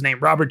 what was his name?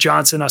 Robert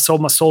Johnson. I sold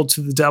my soul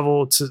to the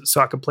devil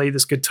so I could play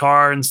this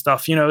guitar and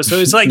stuff, you know? So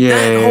it's like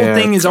that whole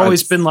thing has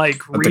always been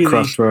like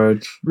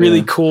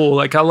really cool.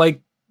 Like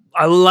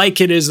I like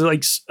it as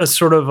like a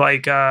sort of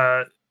like,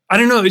 I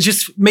don't know. It's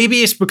just,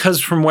 maybe it's because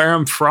from where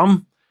I'm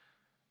from,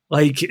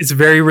 like it's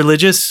very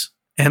religious.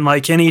 And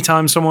like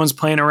anytime someone's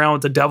playing around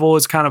with the devil,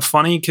 it's kind of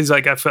funny. Cause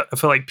like, I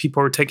feel like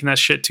people are taking that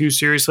shit too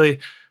seriously.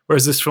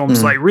 Whereas this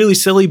film's like really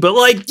silly, but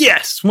like,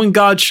 yes, when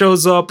God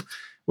shows up,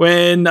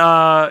 when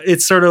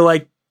it's sort of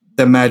like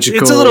the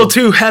magical, it's a little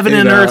too heaven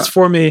and earth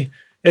for me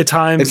at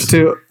times. It's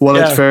too,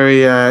 it's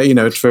very,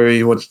 it's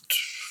very, what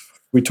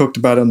we talked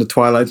about it on the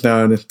Twilight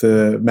Zone, it's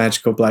the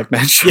magical black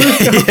magic.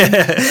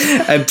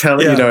 And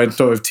and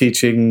sort of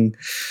teaching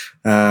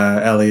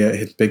Elliot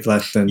his big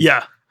lesson.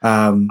 Yeah.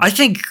 I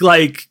think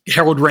like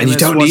Harold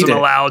Ramis wasn't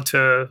allowed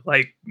to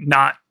like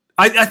not,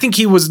 I think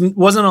he wasn't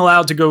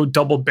allowed to go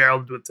double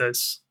barreled with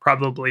this,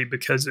 probably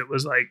because it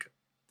was like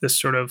this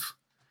sort of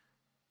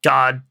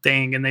God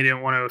thing and they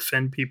didn't want to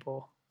offend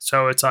people.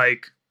 So it's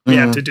like, you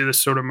have to do this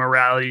sort of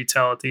morality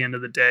tale at the end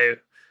of the day.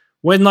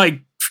 When like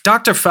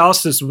Dr.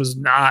 Faustus was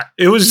not,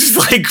 it was just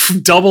like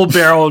double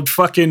barreled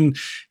fucking,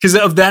 because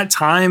of that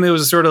time, it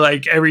was sort of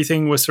like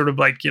everything was sort of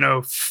like, you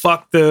know,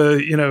 fuck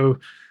the, you know,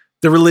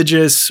 the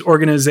religious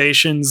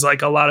organizations,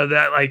 like a lot of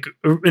that, like,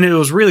 and it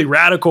was really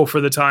radical for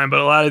the time, but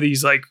a lot of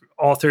these like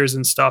authors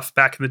and stuff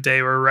back in the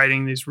day were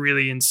writing these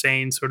really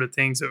insane sort of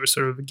things that were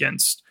sort of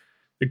against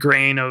the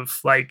grain of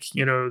like,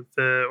 you know,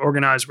 the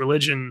organized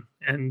religion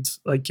and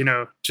like, you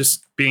know,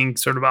 just being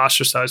sort of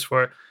ostracized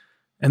for it.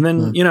 And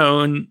then, you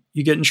know, and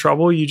you get in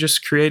trouble, you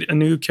just create a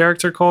new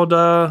character called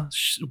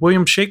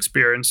William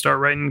Shakespeare and start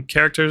writing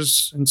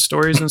characters and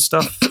stories and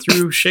stuff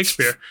through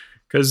Shakespeare.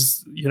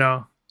 Because, you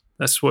know,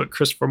 that's what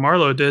Christopher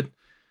Marlowe did.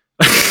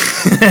 And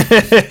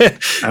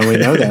we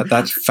know that.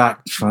 That's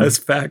fact. Fun. That's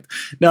fact.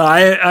 No,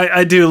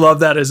 I do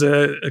love that as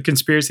a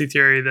conspiracy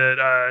theory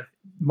that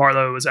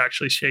Marlowe was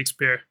actually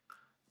Shakespeare.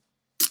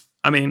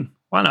 I mean,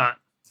 why not?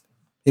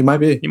 He might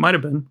be. He might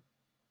have been.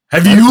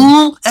 Have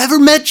you ever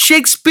met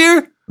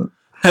Shakespeare?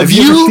 Have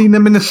you ever seen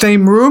them in the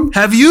same room?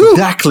 Have you?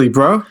 Exactly,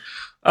 bro.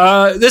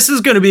 This is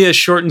going to be a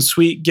short and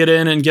sweet get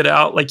in and get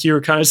out, like you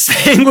were kind of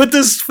saying with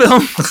this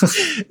film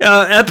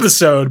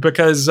episode,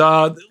 because,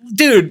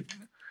 dude,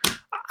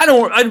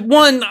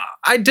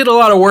 I did a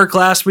lot of work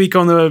last week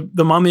on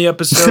the Mummy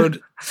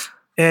episode,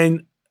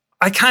 and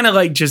I kind of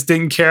like just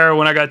didn't care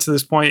when I got to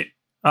this point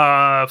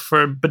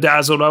for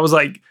Bedazzled. I was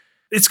like,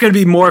 it's going to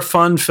be more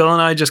fun, Phil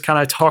and I just kind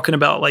of talking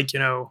about like, you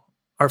know,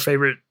 our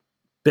favorite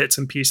bits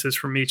and pieces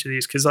from each of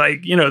these, because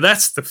like, you know,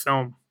 that's the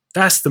film,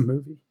 that's the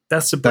movie,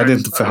 that's the that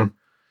is the film.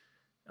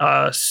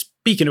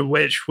 Speaking of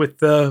which, with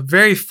the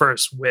very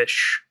first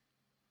wish,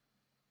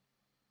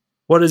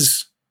 what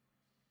does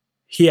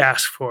he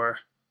ask for?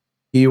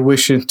 He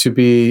wishes to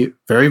be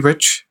very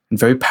rich and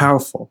very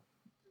powerful.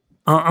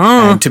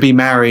 And to be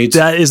married.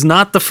 That is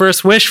not the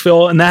first wish,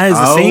 Phil, and that is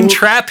the same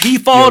trap he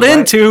fallen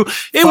into.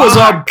 It was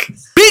a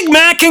Big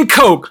Mac and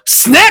Coke.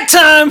 Snack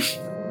time!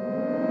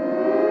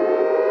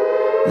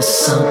 There's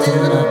something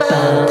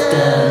about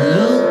that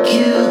look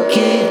you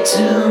gave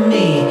to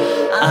me.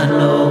 I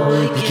know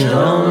it could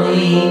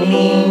only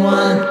mean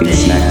one thing. It's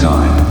snack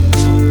time.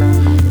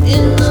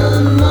 In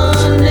the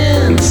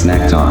morning. It's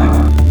snack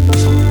time.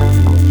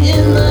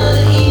 In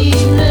the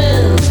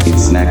evening.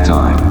 It's snack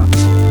time.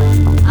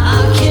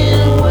 I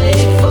can't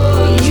wait for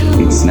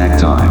you. It's snack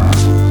time.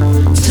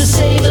 To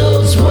say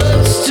those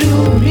words to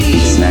me.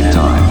 It's snack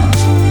time.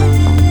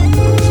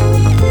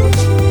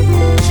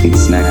 It's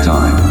snack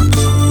time.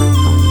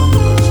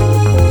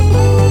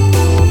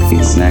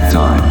 It's snack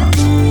time.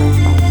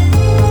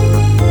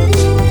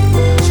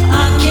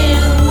 I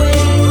can't wait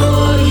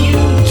for you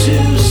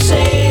to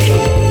say.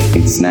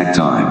 It's snack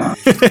time.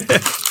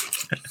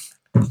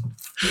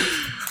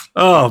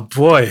 Oh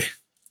boy.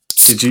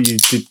 You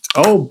did.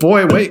 Oh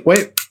boy,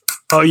 wait.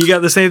 Oh, you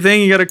got the same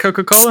thing? You got a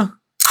Coca-Cola?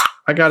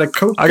 I got a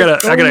Coke. I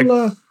got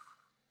a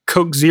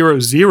Coke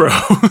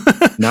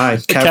 0.0.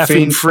 Nice.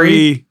 Caffeine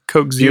free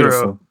Coke Zero.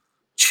 Beautiful.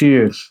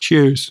 Cheers.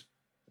 Cheers.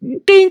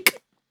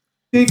 Dink.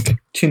 Dink.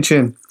 Chin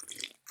chin.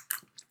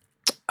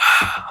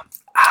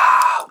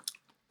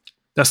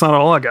 That's not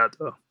all I got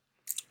though.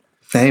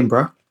 Same,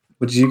 bro.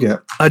 What did you get?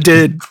 I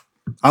did.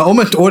 I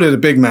almost ordered a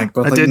Big Mac,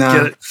 but I was like,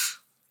 nah. Get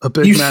a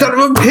Big You Mac. son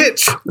of a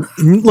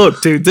bitch!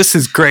 Look, dude, this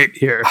is great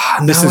here.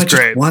 This is I just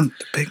great. want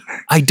the Big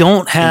Mac. I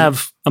don't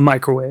have a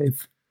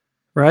microwave,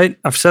 right?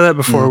 I've said that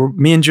before.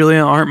 Me and Julia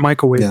aren't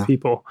microwave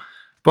people.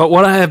 But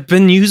what I have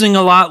been using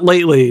a lot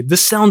lately,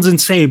 this sounds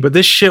insane, but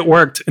this shit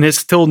worked and it's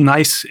still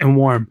nice and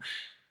warm.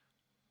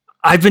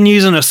 I've been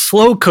using a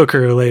slow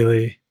cooker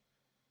lately.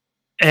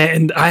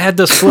 And I had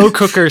the slow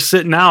cooker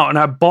sitting out and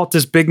I bought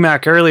this Big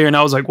Mac earlier and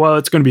I was like, well,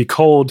 it's going to be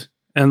cold.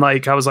 And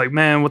like, I was like,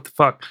 man, what the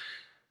fuck?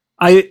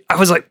 I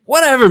was like,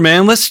 whatever,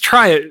 man, let's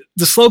try it.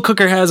 The slow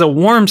cooker has a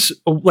warm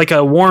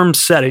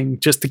setting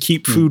just to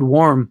keep food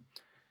warm.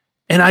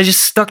 And I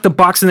just stuck the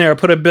box in there. I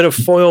put a bit of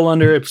foil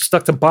under it,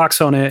 stuck the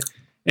box on it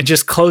and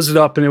just closed it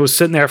up. And it was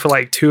sitting there for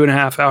like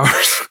 2.5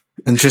 hours.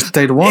 And just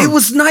stayed warm. It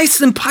was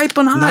nice and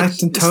piping hot.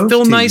 Nice and toasty. It's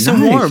still nice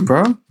and warm,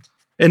 bro.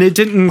 And it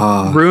didn't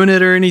ruin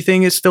it or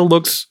anything. It still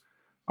looks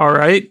all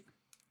right.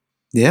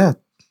 Yeah.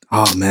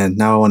 Oh, man.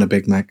 Now I want a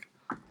Big Mac.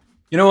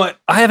 You know what?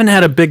 I haven't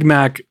had a Big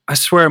Mac. I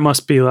swear it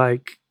must be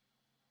like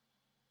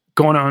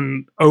going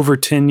on over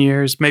 10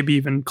 years, maybe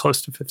even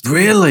close to 15.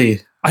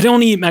 Really? I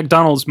don't eat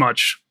McDonald's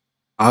much.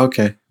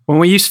 Okay. When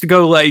we used to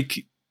go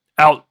like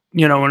out,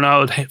 you know, when I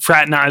would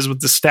fraternize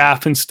with the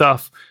staff and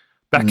stuff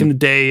back in the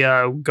day,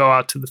 go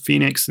out to the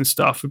Phoenix and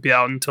stuff, would be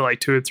out until like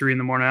 2 or 3 in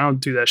the morning. I don't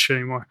do that shit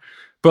anymore.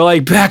 But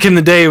like back in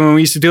the day when we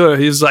used to do it,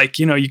 it was like,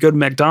 you know, you go to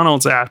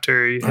McDonald's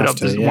after, you hit up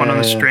this one on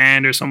the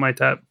Strand or something like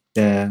that.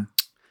 Yeah.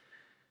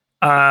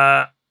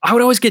 I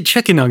would always get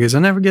chicken nuggets. I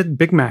never get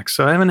Big Macs,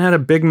 so I haven't had a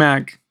Big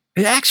Mac.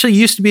 It actually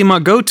used to be my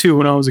go-to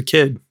when I was a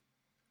kid. I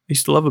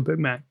used to love a Big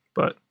Mac,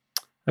 but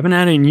I haven't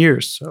had it in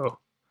years. So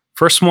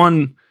first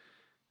one,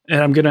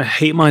 and I'm gonna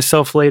hate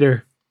myself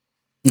later.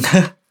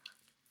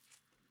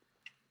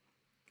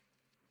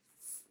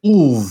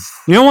 Ooh.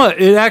 You know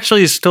what? It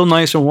actually is still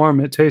nice and warm.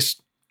 It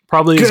tastes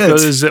probably as good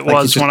as it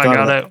was when I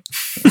got it.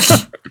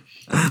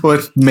 Well,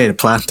 it's made of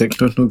plastic.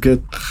 Don't know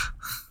good.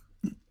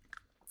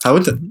 How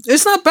is it?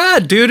 It's not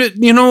bad,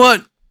 dude. You know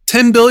what?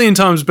 10 billion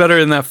times better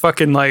than that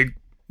fucking like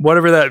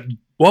whatever that.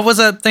 What was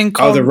that thing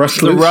called? Oh, the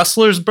Rustlers. The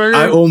Rustlers burger.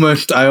 I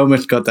almost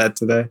got that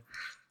today.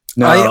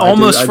 No, I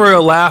almost for a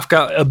laugh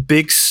got a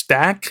big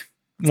stack.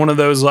 One of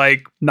those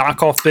like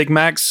knockoff Big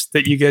Macs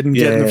that you get in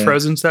the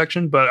frozen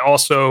section, but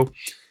also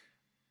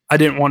I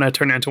didn't want to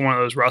turn into one of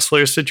those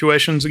Rustlers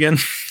situations again.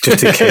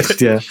 Just in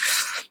case, yeah.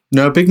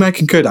 No, Big Mac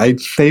and good. I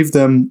save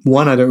them.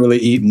 One, I don't really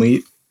eat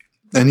meat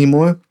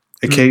anymore.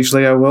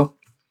 Occasionally I will.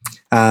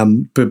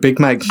 But Big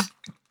Macs,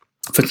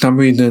 for some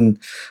reason,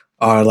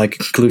 are like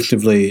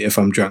exclusively if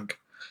I'm drunk.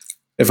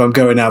 If I'm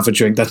going out for a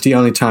drink, that's the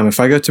only time. If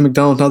I go to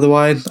McDonald's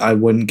otherwise, I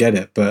wouldn't get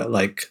it. But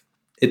like,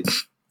 it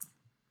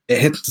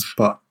hits the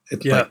spot.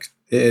 It's like,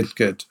 it's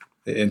good.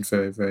 It's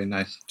very, very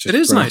nice. Just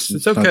it is nice.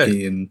 It's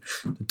okay. And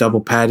the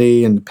double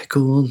patty and the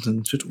pickles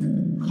and just...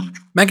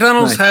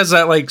 McDonald's has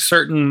that like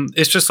certain...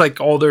 It's just like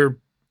all their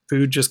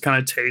food just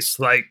kind of tastes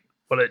like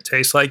what it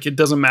tastes like. It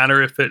doesn't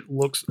matter if it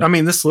looks... I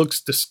mean, this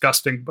looks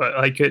disgusting, but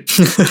like it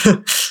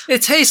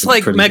tastes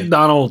like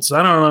McDonald's. Good.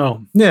 I don't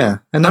know. Yeah,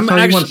 and that's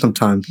how you want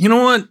sometimes. You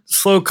know what?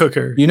 Slow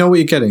cooker. You know what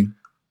you're getting.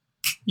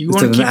 You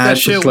want to keep that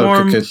shit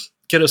warm?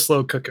 Get a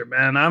slow cooker,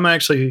 man. I'm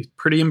actually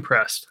pretty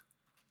impressed.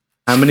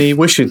 How many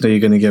wishes are you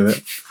going to give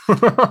it?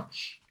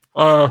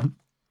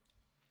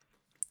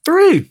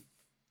 3.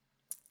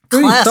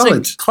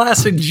 Solid.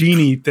 Classic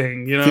genie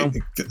thing, you know.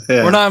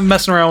 Yeah. We're not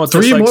messing around with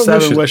 3 this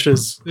like 7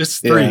 wishes. It's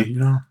 3, you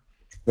know.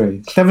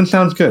 3. 7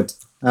 sounds good.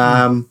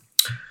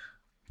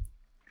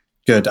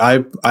 Good.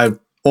 I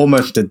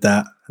almost did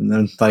that, and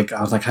then like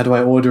I was like, how do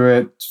I order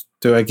it?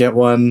 Do I get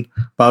one?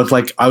 But I was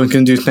like, I was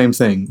going to do the same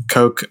thing: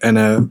 Coke and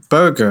a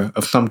burger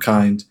of some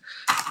kind.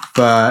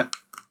 But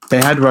they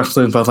had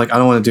Rustlers, but I was like, I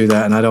don't want to do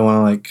that, and I don't want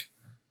to like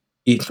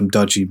eat some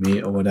dodgy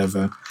meat or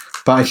whatever.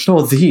 But I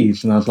saw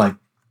these, and I was like,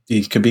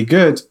 these could be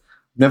good.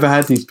 Never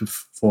had these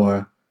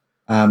before.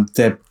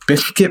 They're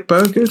biscuit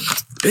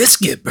burgers.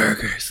 Biscuit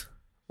burgers.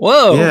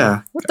 Whoa.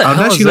 Yeah. What the hell I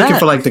was actually is looking that?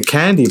 for like the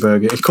candy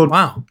burger. It's called,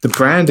 the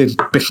brand is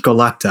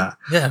Biscolata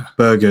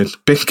burgers.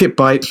 Biscuit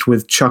bites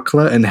with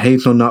chocolate and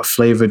hazelnut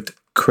flavored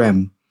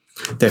creme.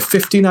 They're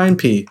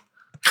 59p.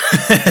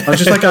 I was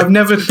just like, I've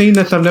never seen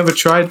this. I've never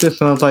tried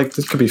this. And I was like,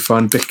 this could be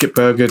fun. Biscuit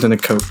burgers and a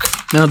Coke.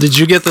 Now, did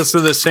you get this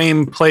at the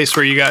same place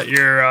where you got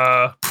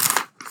your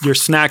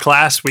snack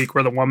last week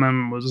where the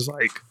woman was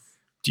like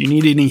Do you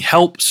need any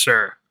help,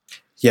 sir?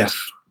 Yes.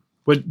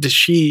 What does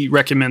she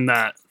recommend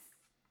that?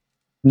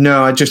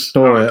 No, I just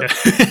saw it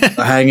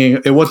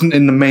hanging. It wasn't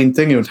in the main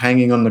thing. It was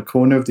hanging on the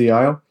corner of the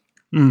aisle.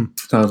 So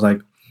I was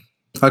like,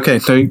 okay,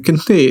 so you can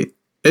see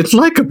it's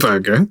like a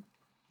burger.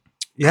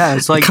 Yeah,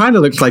 it's like it kind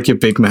of looks like your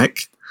Big Mac.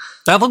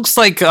 That looks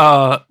like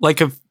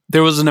if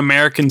there was an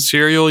American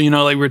cereal, you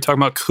know, like we were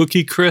talking about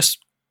Cookie Crisp.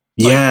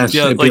 Yes,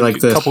 yeah, it'd be like a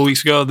this. couple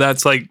weeks ago.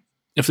 That's like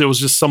if there was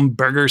just some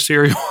burger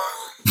cereal.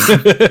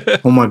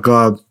 Oh my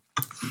god.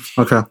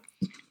 Okay.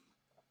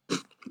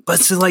 But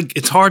it's like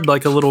it's hard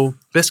like a little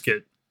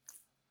biscuit.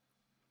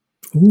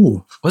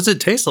 Ooh. What does it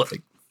taste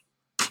like?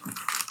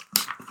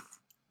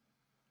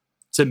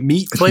 Is it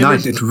meat It's flavored?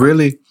 nice. It's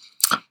really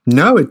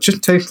no. It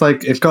just tastes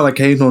like it's got like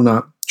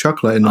hazelnut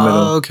chocolate in the middle.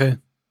 Oh, okay.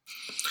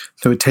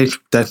 So it tastes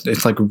that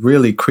it's like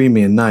really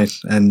creamy and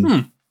nice, and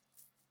I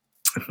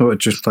thought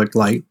it's just like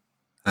light,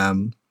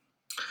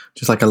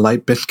 just like a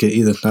light biscuit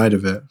either side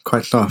of it,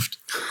 quite soft.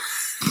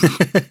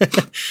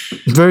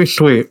 Very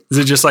sweet. Is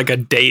it just like a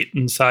date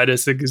inside?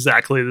 It's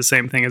exactly the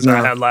same thing as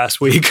I had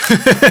last week.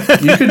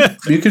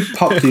 you could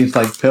pop these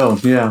like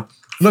pills, yeah.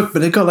 Look, but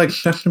they got like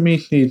sesame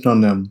seeds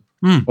on them,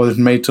 or it's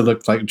made to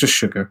look like just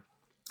sugar.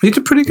 These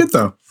are pretty good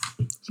though.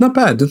 It's not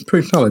bad. It's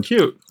pretty solid.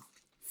 Cute.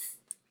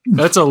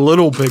 That's a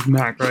little Big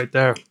Mac right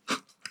there.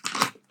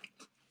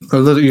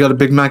 You got a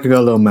Big Mac, I got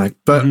a little Mac,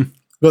 but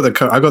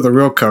I got the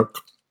real Coke.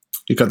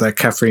 You got that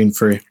caffeine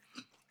free.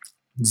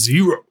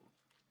 Zero.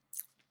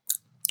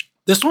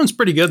 This one's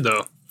pretty good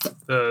though.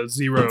 The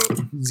zero.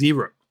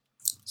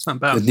 It's not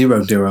bad.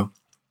 The 0.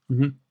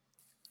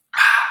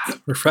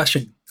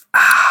 Refreshing.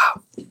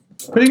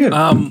 Pretty good.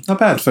 Not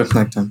bad for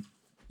snack time.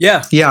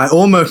 Yeah. Yeah, I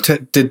almost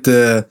did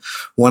the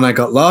one I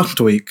got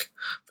last week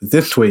for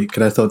this week,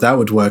 and I thought that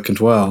would work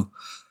as well.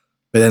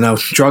 But then I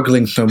was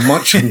struggling so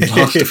much in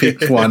last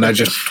week's one, I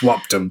just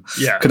swapped them.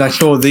 Yeah. Because I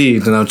saw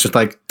these, and I was just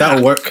like,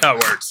 that'll work. That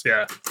works,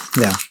 yeah.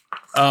 Yeah.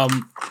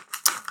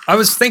 I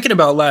was thinking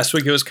about last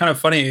week, it was kind of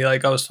funny,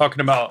 like I was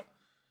talking about,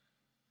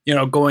 you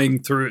know,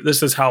 going through,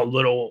 this is how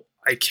little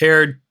I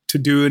cared to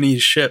do any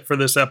shit for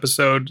this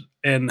episode,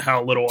 and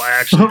how little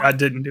I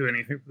didn't do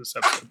anything for this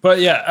episode. But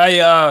yeah,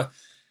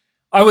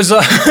 I was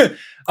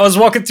I was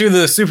walking through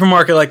the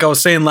supermarket, like I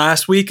was saying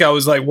last week. I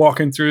was like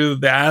walking through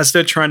the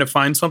Asda trying to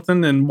find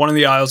something, and one of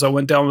the aisles I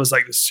went down was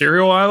like the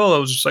cereal aisle. I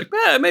was just like,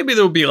 maybe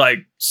there would be like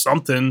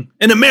something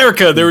in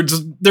America.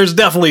 There's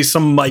definitely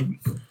some like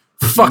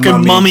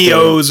fucking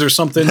mummy-os or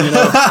something, you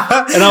know.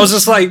 And I was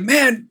just like,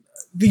 man,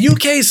 the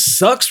UK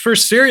sucks for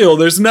cereal.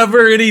 There's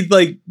never any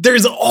like.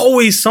 There's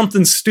always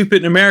something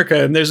stupid in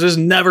America, and there's just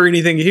never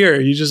anything here.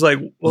 You just like,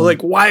 well,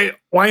 like why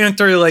aren't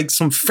there like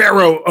some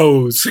Pharaoh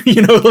O's?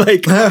 You know,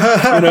 like you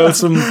know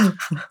some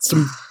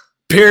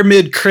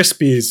Pyramid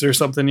Krispies or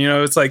something. You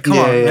know, it's like come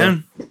on,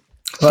 man.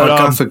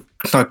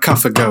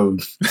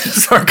 Sarcophagos.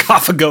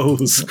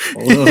 Sarcophagos.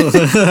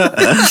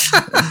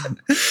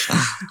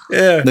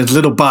 Yeah. There's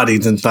little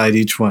bodies inside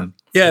each one.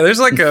 Yeah, there's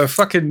like a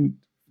fucking.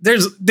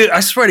 Dude,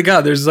 I swear to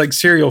God, there's like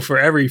cereal for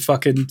every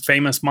fucking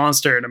famous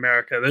monster in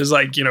America. There's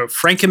like, you know,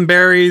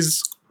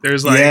 Frankenberries.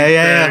 There's like,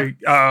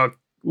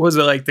 was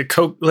it like the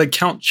Coke, like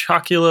Count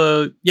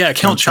Chocula? Yeah,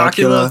 Count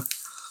Chocula.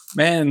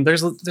 Man,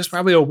 there's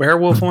probably a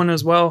werewolf one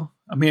as well.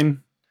 I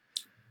mean,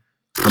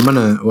 I'm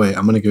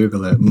gonna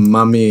Google it.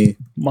 Mummy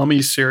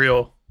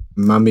cereal.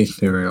 Mummy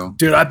cereal.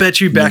 Dude, I bet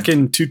you back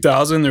in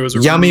 2000 there was a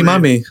Yummy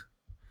Mummy.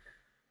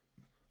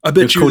 I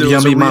bet you there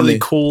was a really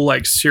cool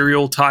like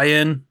cereal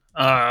tie-in.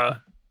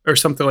 Or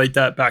something like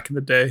that back in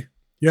the day.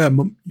 Yeah,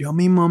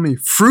 Yummy Mummy.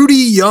 Fruity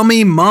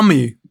Yummy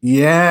Mummy.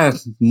 Yeah,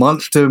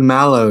 Monster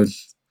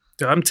Mallows.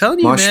 Dude, I'm telling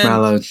you,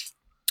 Marshmallows.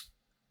 Man.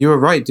 You were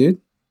right,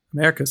 dude.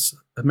 America's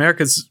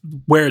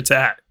where it's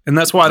at. And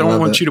that's why I don't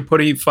want you to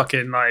put any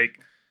fucking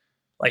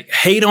like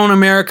hate on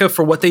America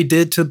for what they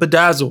did to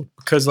Bedazzled.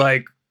 Because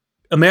like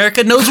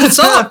America knows what's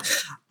up.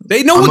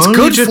 They know what's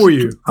good for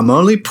you. I'm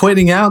only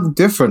pointing out the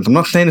difference. I'm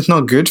not saying it's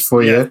not good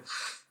for you.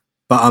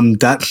 But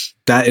that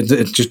is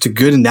it's just a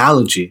good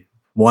analogy.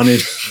 One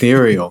is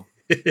cereal,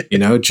 you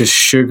know, just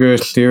sugar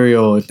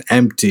cereal. It's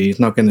empty. It's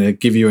not going to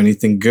give you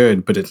anything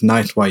good, but it's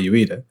nice while you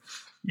eat it.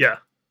 Yeah,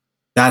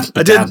 that's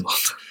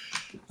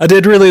I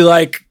did really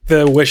like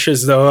the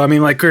wishes, though. I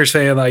mean, like we were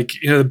saying,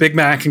 like you know, the Big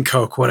Mac and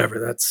Coke, whatever.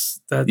 That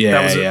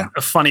was a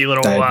funny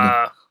little.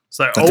 It's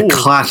like, that's a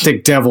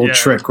classic devil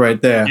trick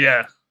right there.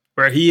 Yeah,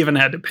 where he even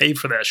had to pay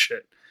for that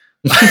shit.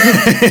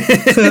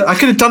 I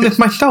could have done this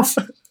myself.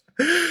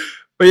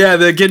 But yeah,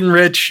 they're getting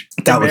rich,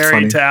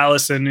 married to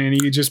Allison, and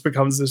he just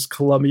becomes this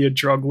Columbia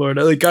drug lord.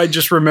 Like I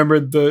just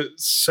remembered the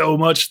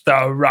nose,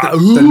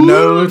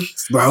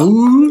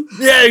 Raul.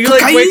 Yeah, he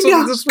like waits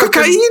on this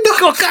cocaine.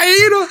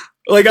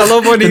 Like I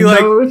love when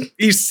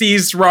he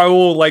sees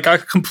Raul. Like I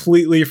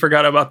completely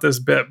forgot about this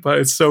bit, but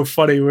it's so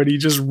funny when he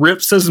just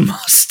rips his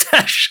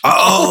mustache.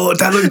 Oh,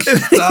 that looks.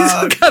 He's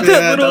got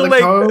that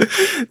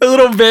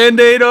little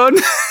Band-Aid on.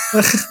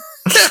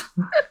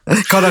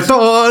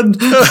 Corazon.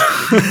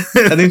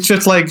 And it's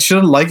just like she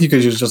doesn't like you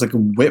because you're just like a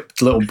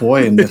whipped little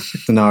boy in this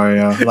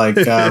scenario. Like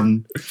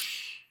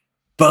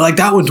But like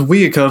that was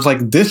weird because I was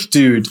like, this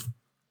dude,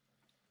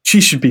 she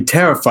should be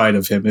terrified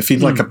of him if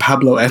he's like a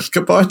Pablo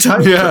Escobar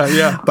type. Yeah,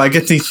 yeah. But I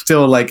guess he's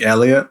still like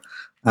Elliot,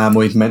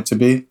 or he's meant to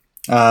be.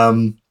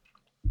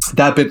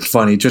 That bit's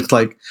funny. Just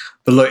like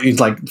the look, he's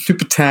like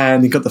super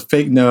tan. He got the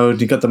fake nose.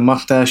 He got the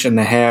mustache and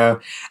the hair,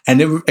 and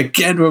it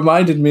again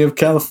reminded me of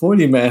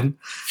California Man.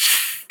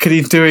 Cause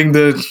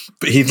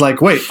he's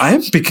like, wait, I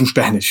am speaking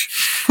Spanish,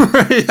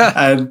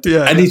 and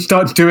he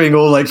starts doing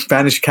all like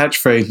Spanish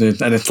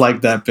catchphrases, and it's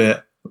like that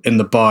bit in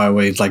the bar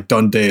where he's like,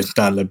 "Donde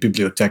está la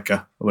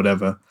biblioteca?" or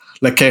whatever.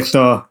 Like,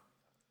 queso.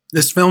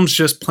 This film's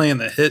just playing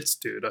the hits,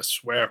 dude. I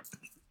swear.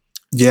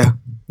 Yeah,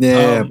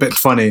 a bit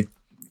funny.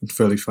 It's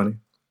really funny.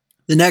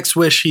 The next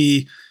wish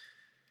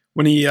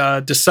when he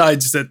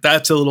decides that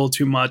that's a little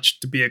too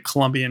much to be a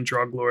Colombian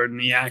drug lord, and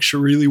he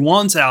actually really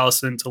wants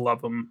Allison to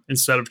love him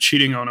instead of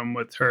cheating on him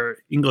with her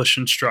English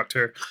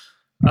instructor.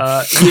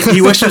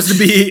 He wishes to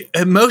be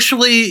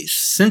emotionally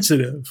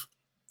sensitive,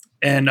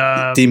 and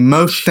the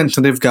most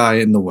sensitive guy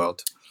in the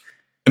world,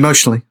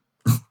 emotionally.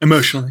 And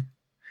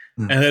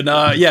then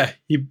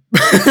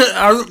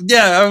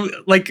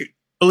like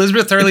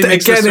Elizabeth Hurley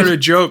makes this sort of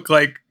joke,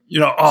 like,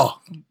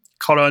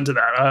 caught on to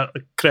that. I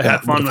could have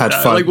had fun with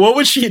that. Like, what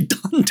would she have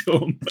done to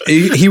him?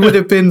 He would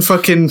have been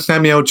fucking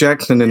Samuel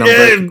Jackson in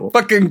Unbreakable.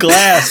 Fucking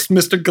Glass,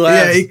 Mr.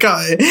 Glass.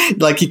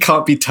 Yeah, he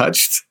can't be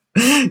touched.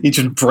 He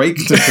just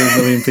breaks into a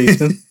million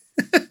pieces.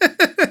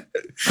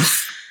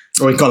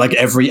 Or he got like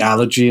every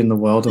allergy in the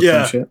world or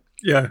some shit.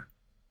 Yeah.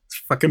 It's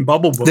fucking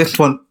Bubble Boy. This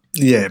one,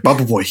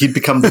 Bubble Boy. He'd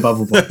become the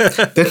Bubble Boy.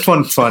 This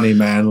one's funny,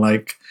 man.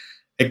 Like,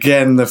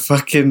 again,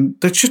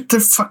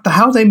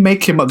 how they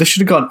make him up. They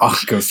should have got an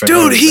Oscar for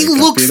dude, he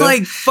looks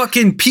like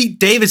fucking Pete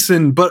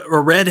Davidson, but a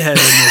redhead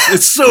in this.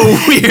 It's so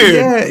weird.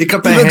 Yeah, he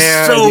got the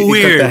hair. So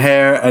weird. He got the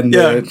hair and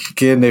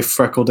again, they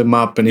freckled him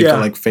up and he got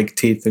like fake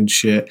teeth and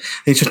shit. And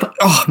he's just like,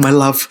 oh, my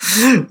love.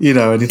 And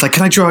he's like,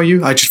 can I draw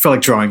you? I just feel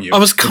like drawing you. I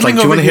was coming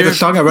over do you want to hear the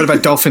song? I read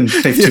about dolphin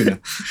safe tuna.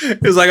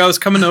 It was like, I was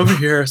coming over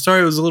here.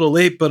 Sorry, it was a little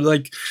late, but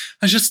like,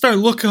 I just started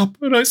looking up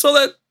and I saw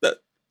that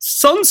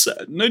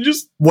sunset, and I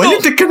just when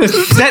is it gonna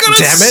set?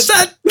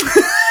 Damn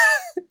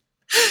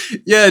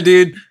it! Yeah,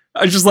 dude,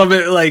 I just love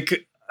it.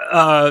 Like,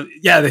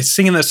 they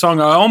singing that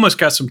song. I almost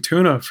got some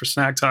tuna for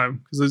snack time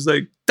because it was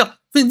like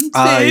dolphin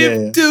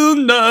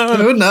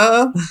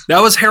tuna. That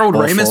was Harold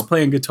Ramis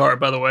playing guitar,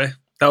 by the way.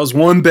 That was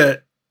one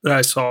bit that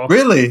I saw.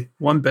 Really,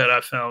 one bit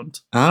I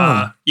found.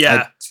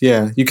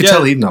 You could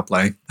tell he's not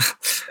playing.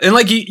 And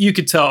like you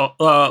could tell.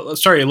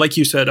 Sorry, like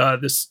you said,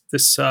 this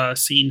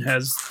scene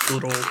has a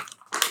little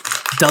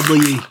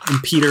Dudley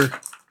and Peter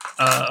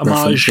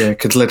homage. Yeah,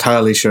 because Liv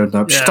Harley showed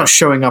up. She starts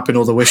showing up in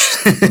all the wishes.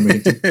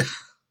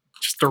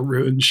 Just to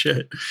ruin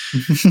shit.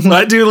 But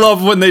I do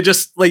love when they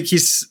just, like,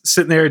 he's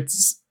sitting there.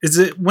 Is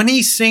it when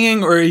he's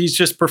singing or he's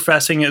just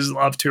professing his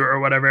love to her or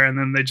whatever, and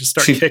then they just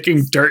start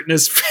kicking dirt in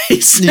his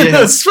face? Yeah.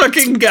 Those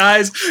fucking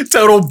guys,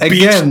 total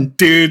beach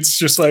dudes,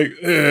 just like,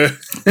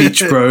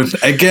 beach bros.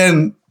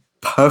 Again,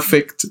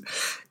 perfect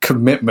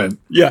commitment.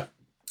 Yeah.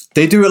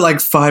 They do it like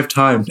 5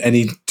 times, and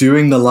he's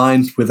doing the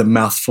lines with a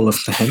mouthful of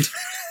sand.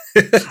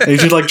 And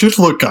he's just like, just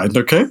look, guys,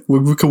 okay?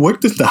 We can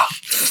work this out.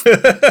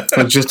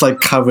 And just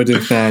like covered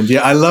in sand. Yeah,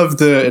 I love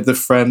the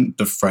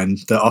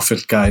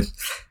office guy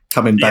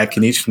coming back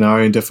in each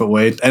scenario in different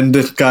ways. And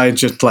this guy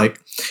just like,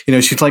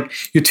 she's like,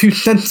 you're too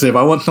sensitive.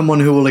 I want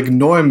someone who will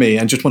ignore me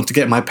and just want to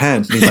get my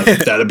pants. And he's like,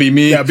 that'd be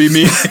me. That'd be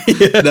me.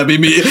 That'd be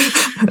me.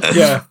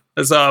 Yeah.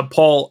 There's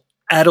Paul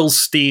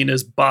Adelstein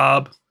as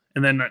Bob.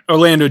 And then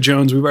Orlando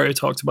Jones, we've already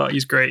talked about.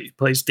 He's great. He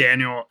plays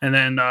Daniel. And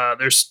then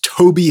there's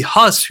Toby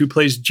Huss, who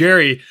plays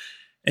Jerry.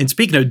 And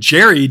speaking of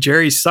Jerry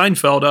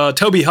Seinfeld,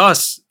 Toby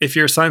Huss, if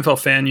you're a Seinfeld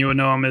fan, you would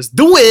know him as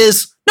The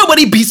Wiz.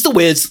 Nobody beats The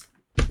Wiz.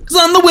 Because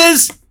I'm The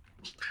Wiz.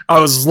 I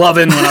was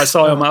loving when I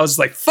saw him. I was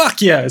like,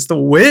 fuck yeah, it's The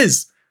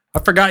Wiz. I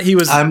forgot he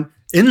was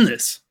in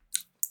this.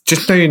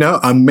 Just so you know,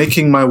 I'm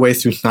making my way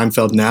through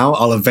Seinfeld now.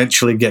 I'll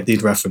eventually get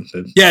these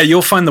references. Yeah,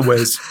 you'll find The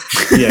Wiz.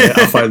 Yeah,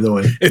 I'll find The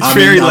Wiz. It's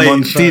very late.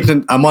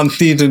 I'm on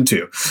season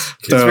 2.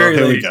 So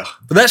here we go.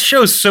 But that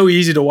show's so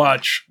easy to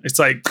watch. It's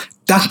like...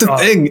 That's the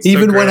thing.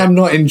 Even when I'm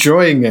not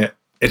enjoying it,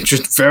 it's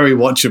just very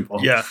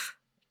watchable. Yeah.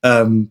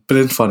 But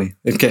it's funny.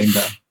 It's getting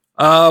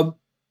better.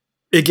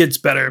 It gets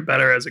better and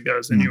better as it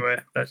goes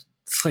anyway.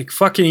 It's like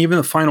fucking even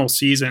the final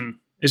season.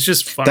 It's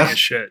just funny as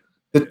shit.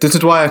 This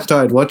is why I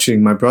started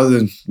watching. My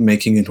brother's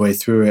making his way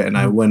through it, and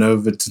I went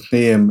over to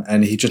see him,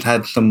 and he just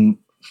had some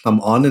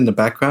on in the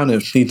background. It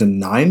was season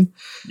 9.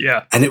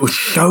 Yeah. And it was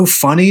so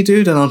funny,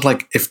 dude. And I was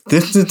like, if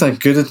this is as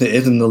good as it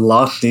is in the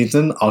last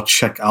season, I've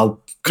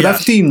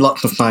seen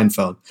lots of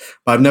Seinfeld,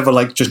 but I've never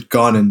like just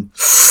gone and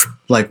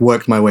like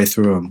worked my way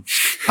through them.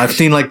 I've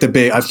seen like the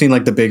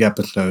big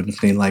episode. I've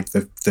seen like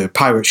the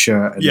pirate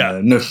shirt and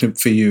the No Soup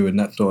for You and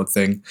that sort of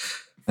thing,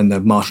 and the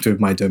Master of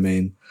My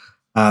Domain.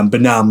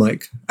 But now I'm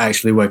like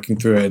actually working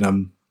through it, and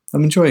I'm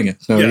enjoying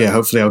it. So yeah,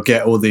 hopefully I'll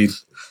get all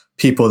these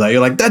people that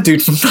you're like, that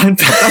dude from Seinfeld,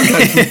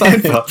 that guy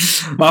from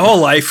Seinfeld. My whole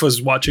life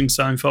was watching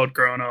Seinfeld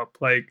growing up.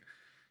 Like,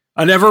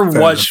 I never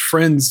watched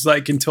Friends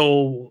like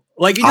until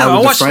Like, you know, I I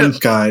was watched a Friends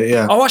it. guy.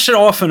 Yeah. I watched it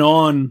off and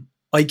on.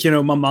 Like, you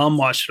know, my mom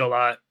watched it a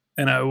lot,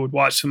 and I would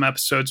watch some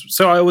episodes.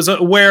 So I was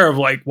aware of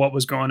like what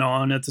was going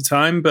on at the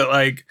time, but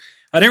like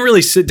I didn't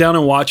really sit down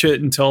and watch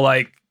it until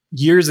like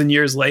years and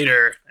years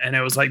later. And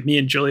it was like me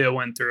and Julia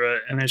went through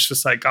it, and it's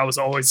just like I was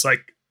always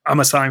like,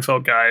 I'm a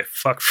Seinfeld guy.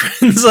 Fuck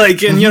Friends.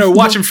 Like, and you know,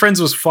 watching Friends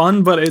was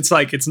fun, but it's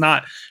like it's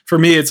not for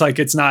me. It's like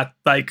it's not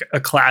like a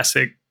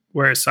classic.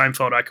 Whereas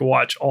Seinfeld, I could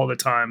watch all the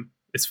time.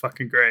 It's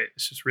fucking great.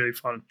 It's just really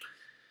fun.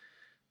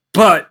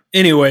 But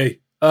anyway,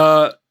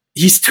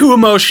 he's too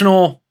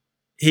emotional.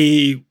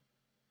 He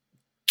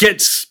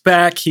gets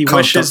back. He Can't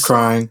wishes stop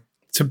crying.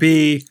 to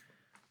be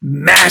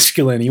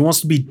masculine. He wants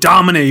to be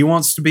dominant. He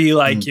wants to be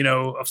like, you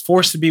know, a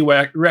force to be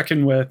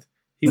reckoned with.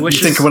 He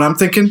wishes. You think what I'm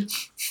thinking?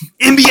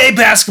 NBA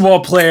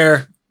basketball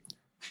player.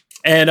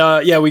 And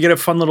yeah, we get a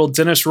fun little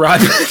Dennis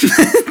Rodman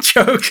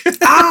joke.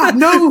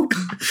 No.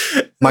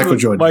 Michael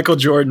Jordan. Michael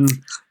Jordan.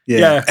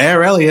 Yeah.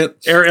 Air Elliott.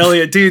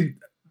 Dude.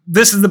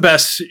 This is the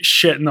best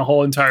shit in the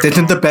whole entire This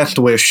is the best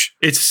wish.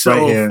 It's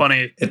so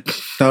funny. It's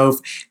so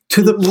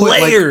to the point,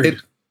 layered like,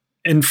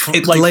 and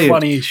it's like layered.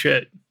 funny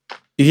shit.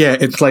 Yeah,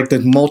 it's like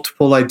there's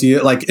multiple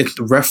ideas. Like it's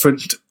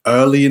referenced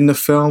early in the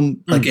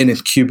film, like in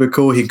his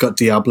cubicle, he got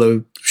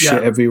Diablo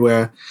shit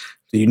everywhere.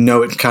 So you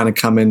know it's kind of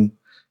coming.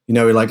 You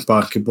know he likes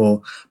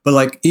basketball, but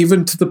like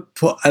even to the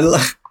point,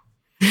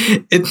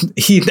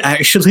 he's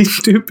actually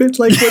stupid.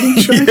 Like when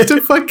he tried to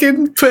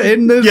fucking put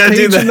in the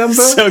page number,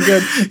 so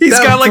good. He's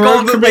got like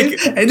all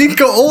the and he's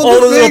got all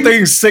the the little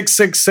things.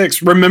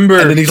 666. Remember,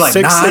 and then he's like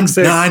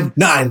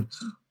 999.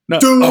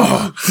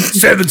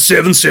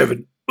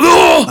 777.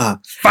 That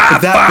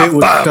bit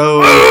was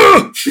so.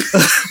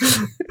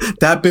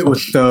 That bit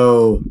was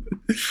so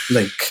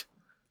like.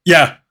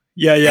 Yeah.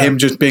 Him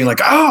just being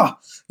like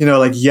you know,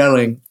 like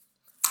yelling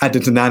at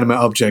this inanimate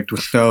object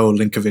was so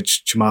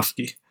Linkovich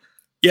Chomsky.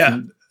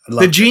 Yeah.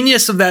 The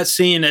genius of that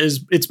scene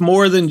is it's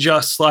more than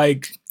just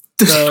like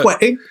the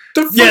sweating.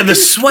 The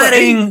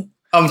sweating.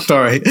 I'm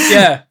sorry.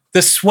 Yeah.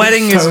 The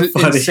sweating so is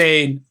funny.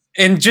 insane.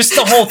 And just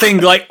the whole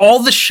thing, like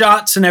all the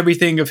shots and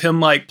everything of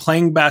him like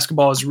playing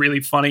basketball is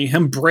really funny.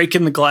 Him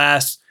breaking the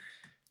glass.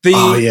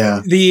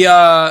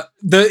 The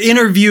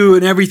interview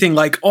and everything,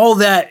 like all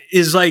that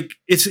is like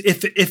it's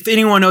if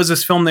anyone knows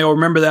this film, they'll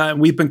remember that,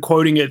 and we've been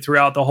quoting it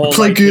throughout the whole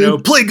play good, you know,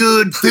 play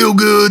good, feel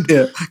good.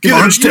 Yeah,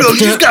 you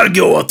just got to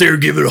go out there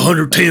and give it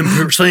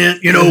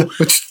 110%. You know,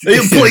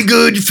 play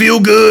good, you feel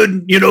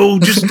good. You know,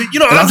 just you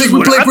know. I think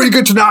we played pretty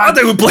good tonight. I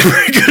think we played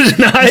pretty good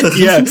tonight.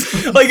 Yeah,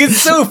 like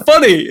it's so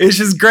funny. It's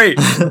just great.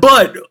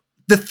 But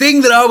the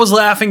thing that I was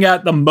laughing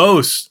at the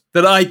most,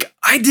 that like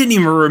I didn't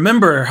even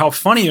remember how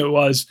funny it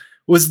was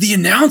the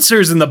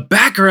announcers in the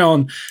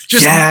background.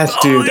 Just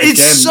dude, it's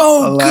again,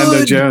 so Orlando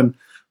good. Jones.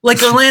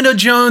 Like Orlando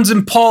Jones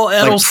and Paul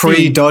Edelstein. Like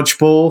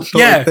pre-dodgeball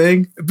sort of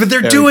thing. But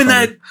they're doing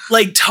that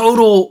like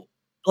total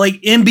like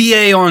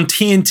NBA on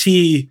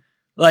TNT,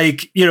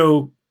 like, you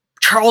know,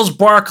 Charles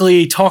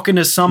Barkley talking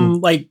to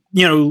some like,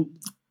 you know,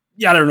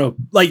 I don't know,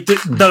 like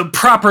the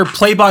proper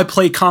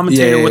play-by-play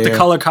commentator with the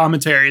color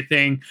commentary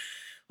thing.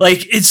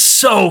 Like, it's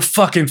so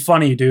fucking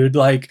funny, dude.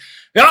 Like,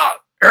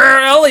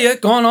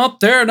 Elliot going up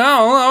there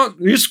now.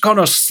 He's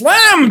gonna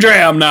slam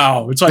jam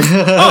now. It's like,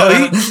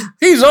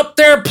 he's up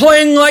there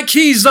playing like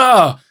he's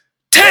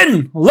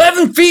 10,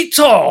 11 feet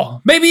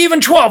tall, maybe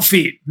even 12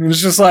 feet. And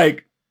it's just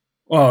like,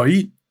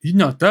 he's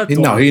not that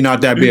tall. No, he's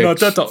not that big. Not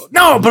that tall.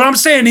 No, but I'm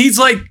saying he's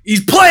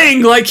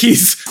playing like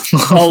he's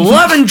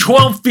 11,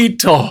 12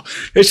 feet tall.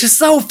 It's just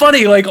so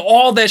funny. Like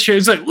all that shit.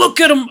 It's like, look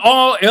at him.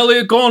 Oh,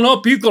 Elliot going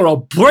up. He's going to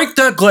break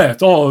that glass.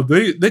 Oh,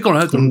 they're going to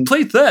have to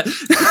replace that.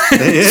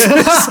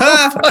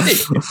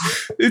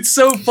 It's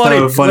so funny.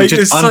 So funny. Like,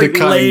 just it's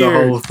undercutting the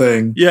whole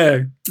thing. Yeah.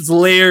 It's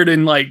layered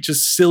in like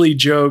just silly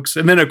jokes.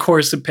 And then of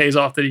course it pays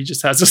off that he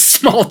just has a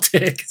small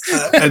dick.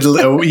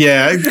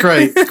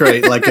 Great.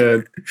 Like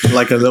a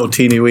little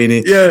teeny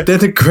weeny. Yeah.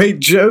 There's a great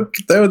joke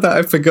though that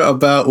I forgot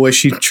about where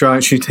she's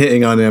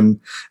hitting on him,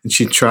 and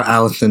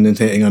Allison is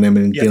hitting on him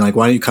and being like,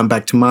 why don't you come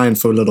back to mine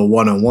for a little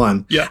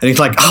one-on-one? Yeah. And he's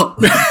like,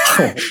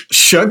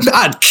 shucks,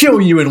 I'd kill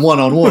you in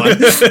one-on-one.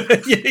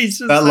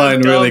 That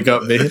line really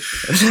got me.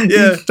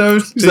 Yeah.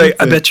 He's like,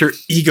 I bet your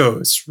ego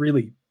is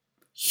really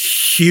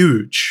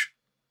huge.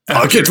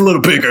 It gets a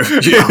little bigger. I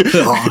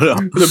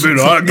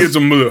get a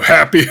little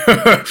happy.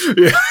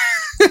 Yeah.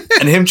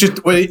 And he's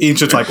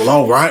just like, well,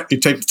 all right. He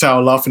takes the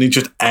towel off and he's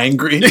just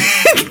angry.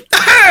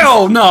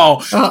 Hell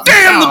no.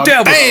 Damn the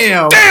devil.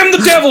 Damn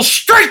the devil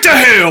straight to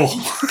hell.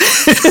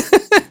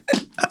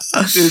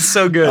 It's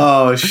so good.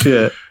 Oh,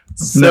 shit.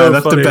 That's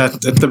funny. The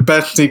best. It's the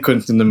best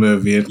sequence in the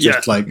movie. It's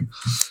just like,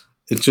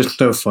 it's just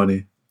so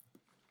funny.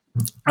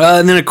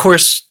 And then, of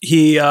course,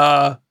 he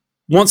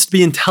wants to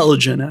be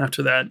intelligent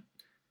after that.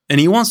 And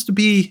he wants to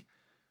be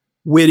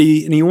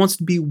witty, and he wants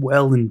to be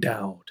well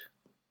endowed.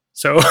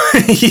 So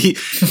he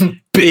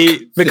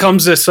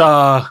becomes this,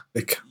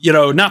 you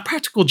know, not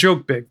practical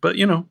joke big, but,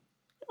 you know,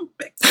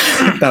 big.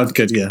 That was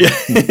good, yeah.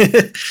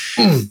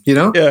 You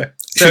know? Yeah.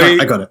 So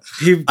I got it.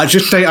 I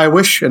just say I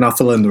wish, and I'll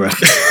fill in the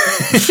rest.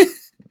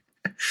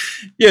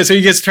 Yeah, so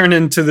he gets turned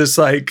into this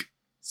like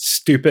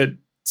stupid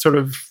sort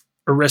of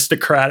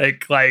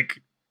aristocratic,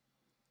 like,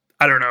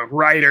 I don't know,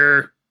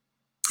 writer.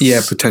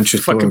 Yeah,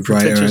 pretentious sort of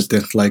writer at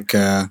this like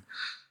at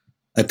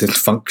this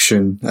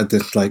function, at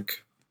this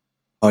like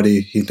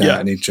party he's at,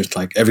 and he's just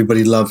like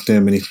everybody loved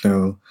him, and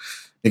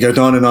he goes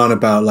on and on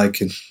about like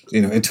his,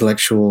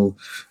 intellectual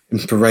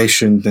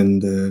inspiration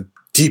and the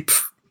deep,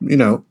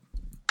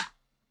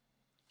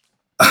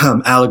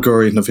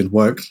 allegory of his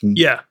work.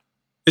 Yeah.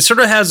 It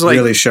sort of has like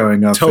really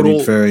showing up total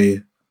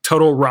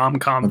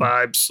rom-com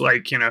vibes,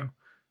 like,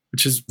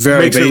 which is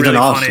very makes it even really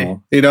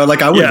Arsenal. funny.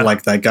 Like I wouldn't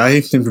like that guy.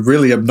 He seemed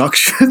really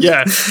obnoxious.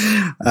 Yeah.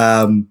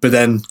 But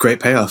then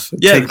great payoff.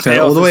 Yeah, Takes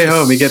her all the way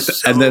home. He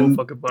gets and then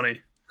fucking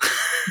funny.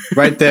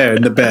 right there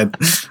in the bed.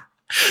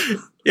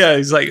 Yeah,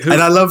 he's like,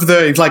 and I love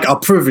he's like, I'll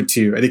prove it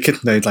to you. And he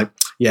kissed her. He's like,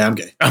 yeah, I'm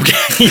gay. I'm gay.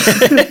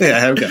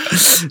 Yeah, I'm gay.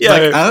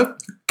 Yeah.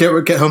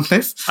 Like, get home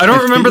safe. I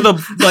don't remember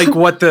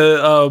what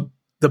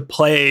the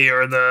play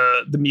or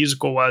the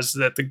musical was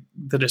that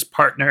his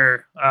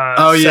partner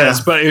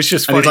says, but it was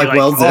just funny. And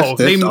he's like,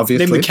 name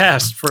obviously. the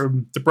cast for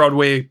the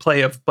Broadway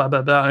play of blah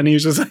blah blah, and he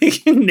was just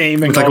like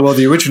naming. It's like, well,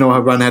 the original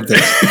run had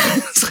this.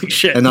 It's like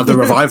shit. Another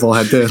revival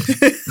had this.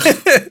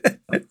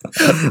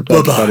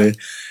 That's funny.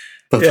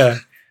 Yeah.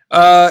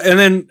 And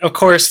then of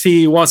course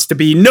he wants to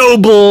be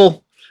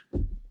noble,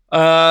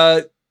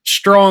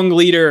 strong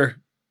leader.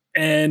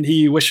 And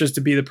he wishes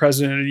to be the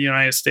president of the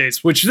United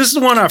States, which this is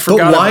the one I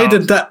forgot. But why about.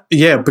 did that?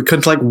 Yeah,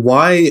 because like,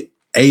 why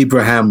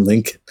Abraham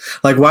Lincoln?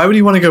 Like, why would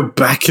he want to go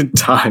back in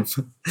time?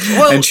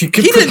 Well, and she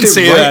could he didn't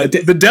say that.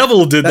 The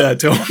devil did that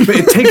to him. But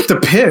it takes the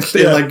piss.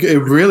 Yeah.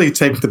 It really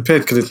takes the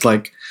piss because it's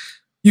like,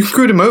 you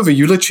screwed him over.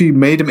 You literally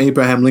made him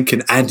Abraham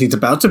Lincoln, and he's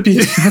about to be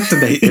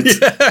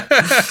assassinated.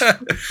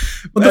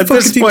 At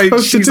this point,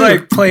 she's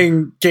like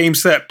playing game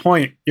set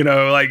point.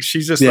 Like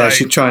she's just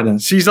she's trying to.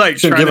 She's like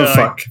she trying give to a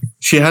fuck.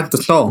 She had the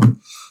soul.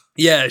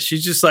 Yeah,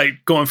 she's just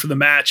like going for the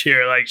match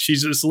here. Like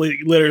she's just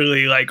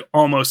literally like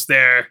almost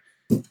there.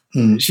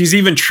 She's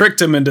even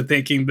tricked him into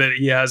thinking that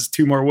he has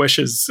 2 more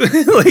wishes.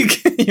 Like,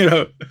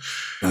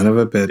 Son of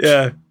a bitch.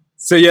 Yeah.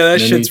 So yeah, that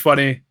shit's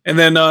funny. And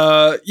then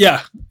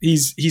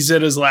he's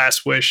at his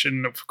last wish,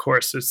 and of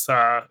course it's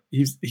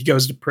he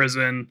goes to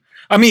prison.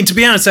 I mean, to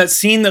be honest, that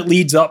scene that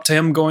leads up to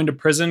him going to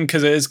prison,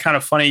 because it is kind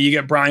of funny. You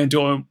get Brian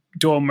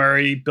Doyle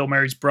Murray, Bill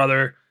Murray's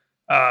brother,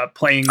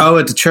 playing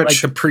at the church,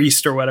 like the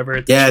priest or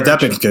whatever. Yeah,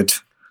 that'd been good.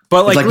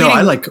 But like, no,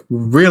 I like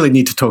really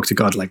need to talk to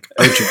God. Like,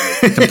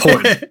 urgently. It's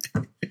important.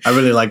 I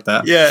really like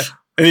that. Yeah,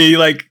 and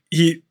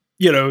he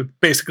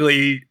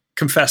basically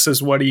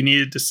confesses what he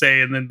needed to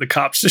say, and then the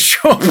cops just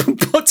show up and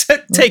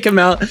take him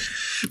out.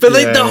 But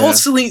the whole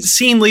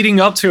scene leading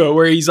up to it,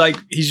 where he's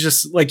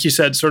just like you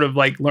said, sort of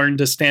like learned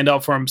to stand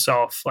up for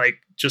himself.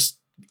 Like, just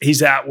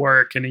he's at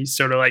work and he's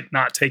sort of like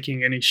not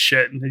taking any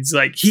shit, and he's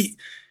like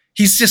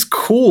he's just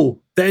cool.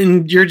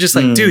 Then you're just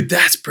like, dude,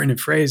 that's Brendan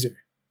Fraser.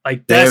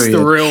 Like, that's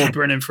the real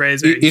Brendan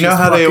Fraser. You know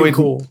how they always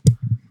cool.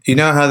 You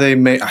know how they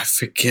made? I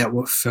forget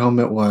what film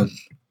it was.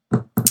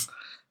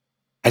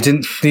 I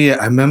didn't see it.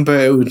 I remember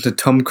it was the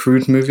Tom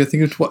Cruise movie. I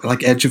think it was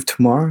like Edge of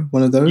Tomorrow,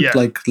 one of those. Yeah.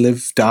 Like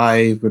Live,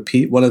 Die,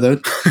 Repeat, one of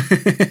those.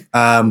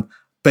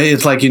 But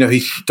it's like, he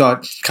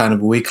starts kind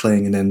of a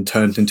weakling and then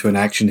turns into an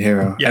action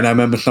hero. Yeah. And I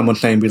remember someone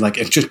saying,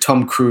 it's just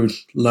Tom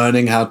Cruise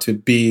learning how to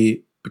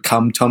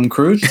become Tom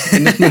Cruise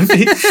in this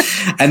movie.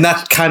 And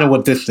that's kind of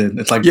what this is.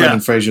 It's like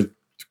Brendan Fraser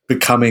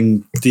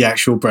becoming the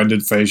actual Brendan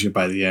Fraser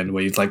by the end,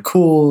 where he's like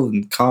cool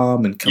and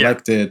calm and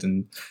collected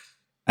and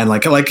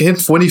like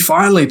when he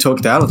finally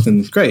talked to Allison,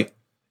 it's great.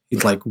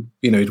 He's like,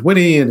 he's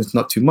witty and it's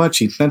not too much.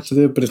 He's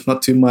sensitive, but it's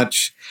not too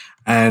much.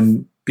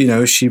 And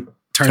she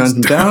turns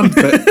him down,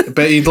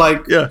 but he's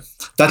like,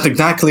 that's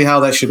exactly how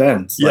that should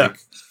end. Like,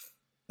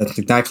 that's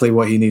exactly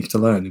what he needs to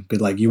learn. It'd be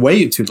like, you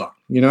waited too long.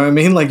 You know what I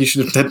mean? Like, you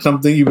should have said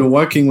something you've been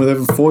working with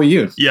over 4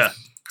 years. Yeah.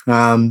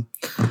 But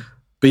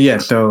yeah,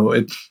 so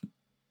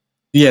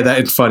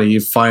it's funny.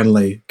 You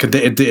finally, because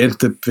at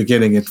the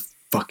beginning, it's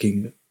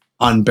fucking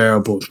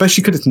unbearable,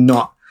 especially because it's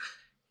not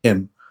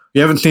him.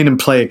 You haven't seen him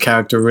play a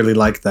character really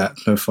like that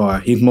so far.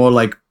 He's more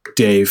like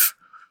Dave.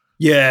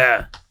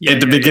 Yeah. At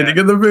the beginning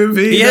of the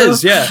movie. He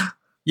is, yeah.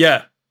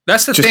 Yeah.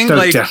 That's the thing, so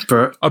like,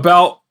 desperate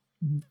about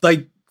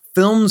like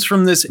films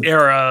from this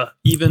era,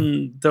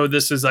 even though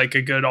this is like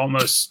a good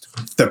almost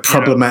the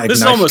problematic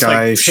this nice is almost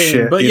guy like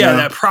shit, but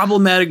that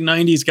problematic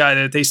 90s guy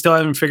that they still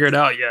haven't figured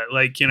out yet.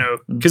 Like,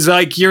 because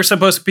like you're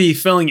supposed to be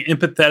feeling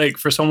empathetic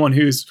for someone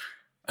who's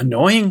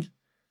annoying,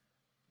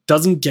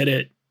 doesn't get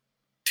it,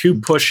 too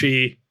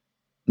pushy,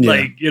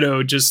 like,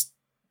 just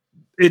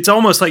it's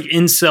almost like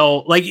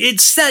incel, like it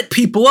set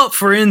people up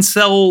for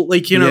incel,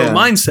 like,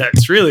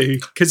 mindsets, really.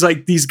 Because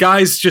like these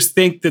guys just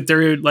think that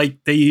they're like,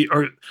 they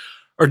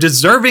are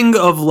deserving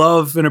of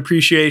love and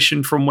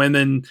appreciation from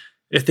women.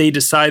 If they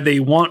decide they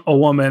want a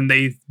woman,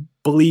 they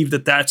believe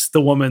that that's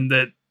the woman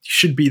that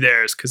should be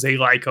theirs because they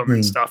like them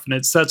and stuff. And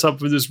it sets up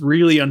for this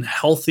really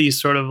unhealthy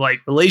sort of like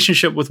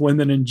relationship with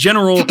women in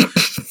general,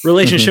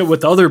 relationship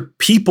with other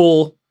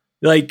people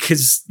like,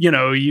 because, you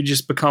know, you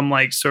just become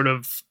like sort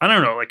of, I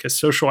don't know, like a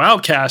social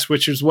outcast,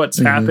 which is what's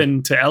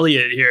happened to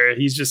Elliot here.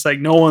 He's just like,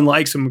 no one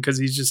likes him because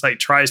he's just like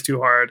tries too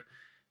hard.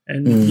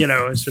 And, you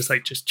know, it's just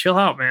like, just chill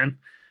out, man.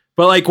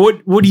 But like,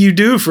 what do you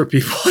do for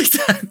people like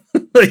that?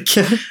 Like,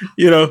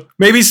 you know,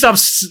 maybe stop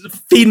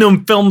feeding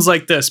them films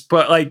like this.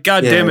 But like,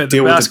 God damn it, the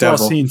basketball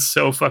scene's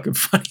so fucking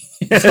funny.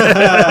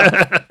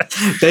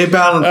 They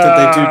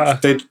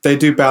balance it. They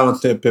do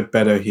balance it a bit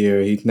better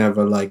here. He's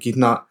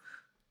not,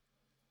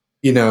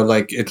 you know,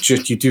 like, it's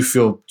just, you do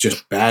feel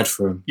just bad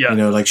for him. Yeah. You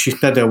know, like, she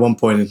said at one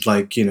point, it's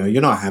like, you know, you're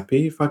not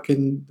happy.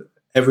 Fucking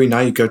every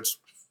night you go to,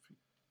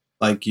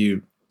 like,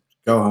 you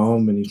go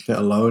home and you sit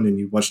alone and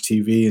you watch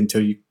TV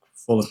until you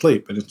fall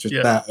asleep. And it's just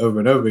that over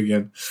and over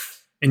again.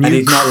 And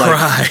you cry. Not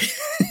like,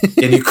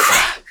 and you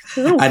cry.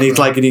 And he's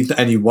like,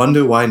 and you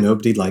wonder why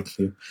nobody likes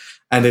you.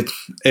 And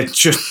it's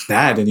just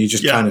sad. And you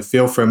just kind of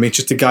feel for him. He's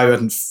just a guy who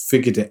hasn't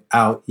figured it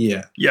out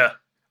yet. Yeah.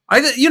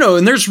 You know,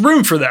 and there's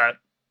room for that.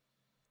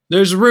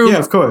 There's room. Yeah,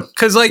 of course.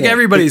 Because like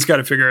everybody's got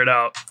to figure it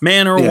out.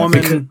 Man or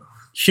woman,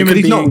 human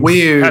being not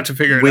weird have to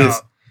figure it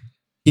out.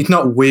 He's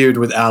not weird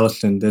with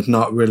Allison. There's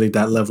not really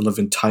that level of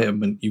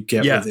entitlement you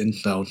get with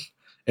incels.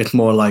 It's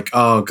more like,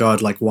 oh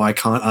God, like, why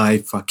can't I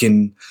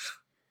fucking,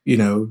 you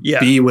know,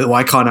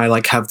 why can't I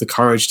like have the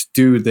courage to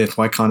do this?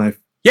 Why can't I?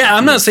 Yeah,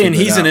 I'm not saying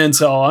he's an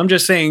incel. I'm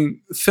just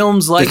saying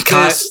films like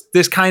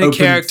this kind of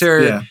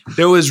character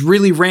that was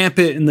really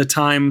rampant in the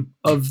time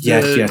of the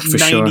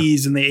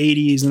 90s and the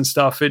 80s and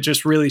stuff. It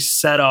just really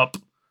set up,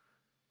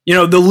 you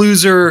know, the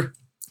loser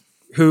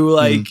who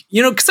like,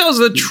 you know, because that was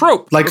a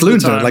trope. Like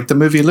Loser, like the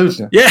movie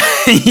Loser. Yeah.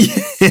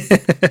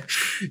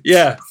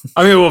 Yeah.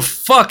 I mean, well,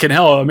 fucking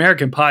hell,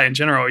 American Pie in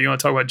general. You want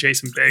to talk about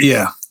Jason Biggs?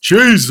 Yeah.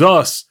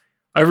 Jesus.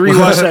 I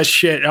rewatched that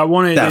shit. I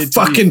wanted that it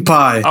fucking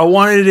pie. I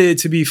wanted it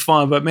to be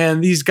fun, but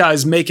man, these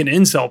guys make an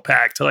incel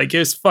pact. Like,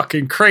 it's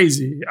fucking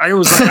crazy. I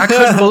was like, I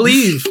couldn't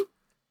believe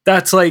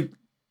that's like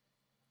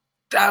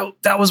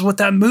that was what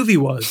that movie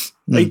was.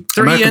 Like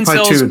three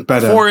incels,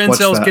 four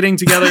incels getting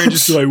together and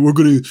just like, we're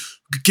gonna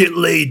get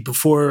laid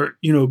before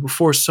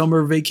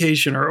summer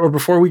vacation or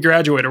before we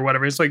graduate or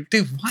whatever. It's like,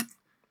 dude, what?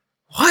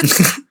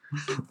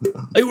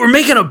 Like, we're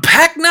making a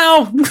pact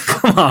now?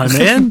 Come on,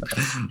 man.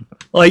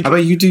 Like, how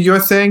about you do your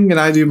thing and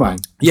I do mine?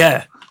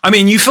 Yeah. I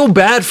mean, you feel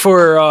bad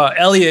for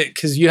Elliot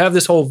because you have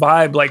this whole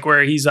vibe like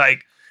where he's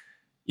like,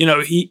 you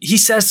know, he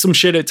says some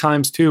shit at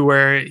times too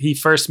where he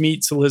first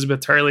meets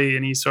Elizabeth Hurley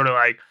and he's sort of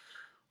like,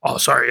 oh,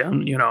 sorry,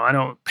 I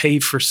don't pay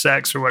for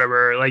sex or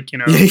whatever. Like, you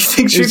know. Yeah, he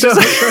thinks she does.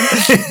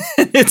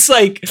 It's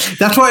like.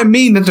 That's what I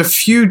mean. There's a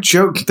few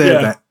jokes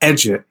there that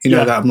edge it. You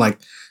know, that I'm like,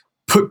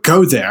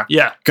 go there.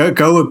 Yeah.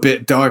 Go a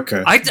bit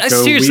darker. I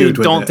seriously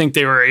don't think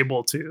they were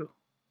able to.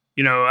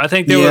 You know, I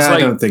think there was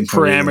like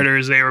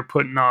parameters they were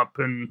putting up,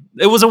 and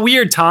it was a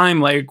weird time,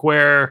 like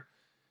where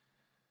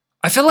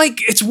I feel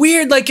like it's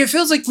weird. Like, it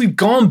feels like we've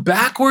gone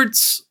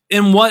backwards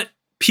in what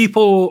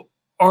people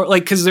are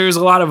like, because there's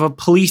a lot of a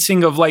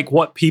policing of like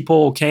what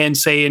people can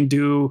say and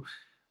do.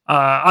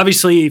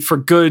 Obviously, for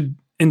good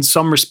in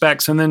some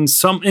respects, and then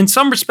in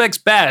some respects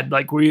bad.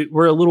 Like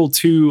we're a little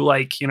too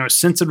like, you know,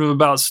 sensitive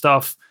about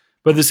stuff,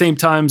 but at the same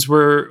times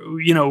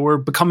we're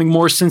becoming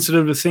more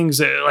sensitive to things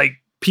that like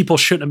people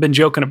shouldn't have been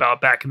joking about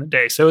back in the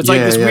day. So it's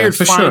like this weird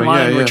fine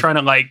line we're trying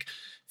to like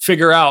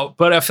figure out.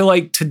 But I feel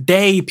like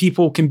today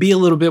people can be a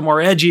little bit more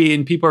edgy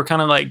and people are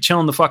kind of like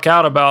chilling the fuck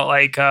out about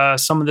like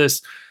some of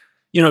this,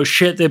 you know,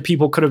 shit that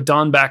people could have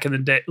done back in the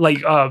day.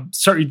 Like,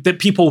 that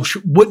people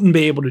wouldn't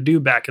be able to do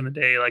back in the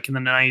day, like in the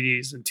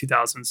 90s and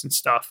 2000s and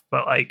stuff.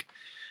 But like,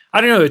 I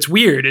don't know. It's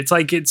weird. It's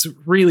like, it's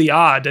really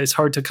odd. It's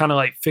hard to kind of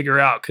like figure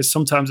out because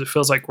sometimes it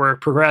feels like we're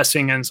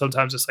progressing and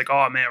sometimes it's like,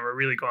 oh man, we're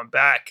really going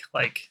back.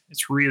 Like,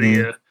 it's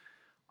really a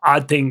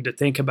odd thing to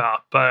think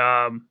about.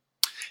 But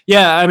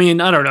yeah, I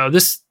mean, I don't know.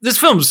 This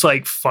film's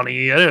like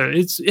funny. I don't know.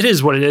 It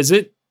is what it is.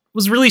 It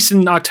was released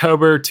in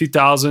October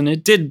 2000.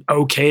 It did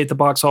okay at the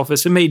box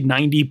office. It made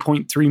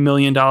 $90.3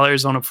 million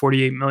on a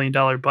 $48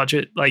 million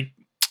budget. Like,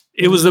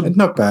 it was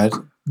not bad.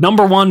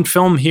 Number one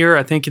film here,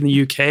 I think, in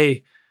the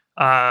UK.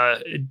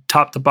 It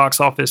topped the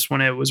box office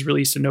when it was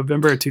released in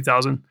November of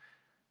 2000.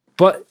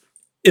 But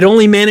it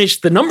only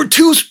managed the number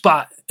 2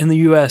 spot in the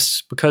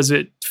US because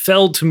it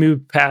failed to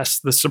move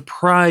past the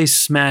surprise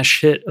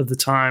smash hit of the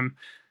time,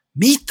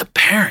 Meet the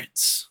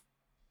Parents.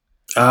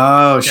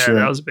 Oh, sure.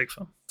 That was a big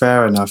film.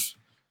 Fair enough.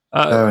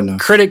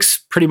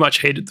 Critics pretty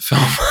much hated the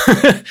film.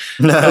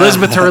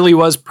 Elizabeth Hurley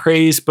was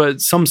praised,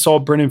 but some saw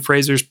Brendan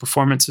Fraser's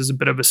performance as a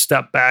bit of a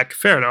step back.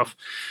 Fair enough.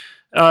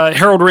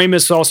 Harold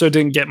Ramis also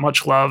didn't get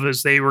much love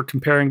as they were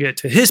comparing it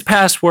to his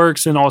past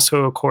works and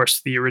also, of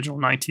course, the original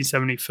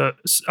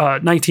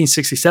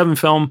 1967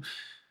 film,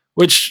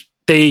 which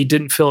they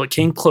didn't feel it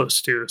came close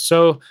to.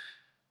 So,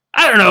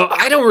 I don't know.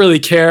 I don't really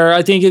care.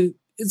 I think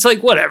it's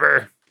like,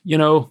 whatever, you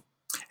know.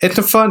 It's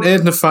a fun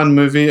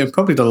movie and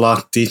probably the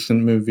last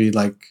decent movie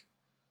like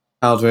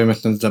Harold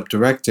Ramis ended up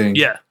directing.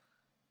 Yeah.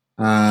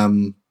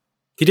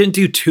 He didn't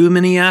do too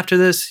many after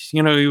this.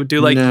 You know, he would do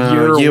like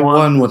year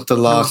one was the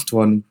last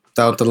one.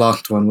 That was the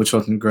last one, which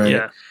wasn't great.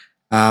 Yeah.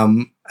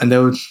 And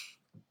there was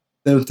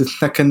the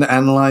second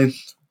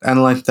analyze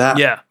that.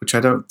 Yeah. Which I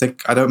don't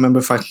remember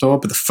if I saw,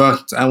 but the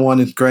first one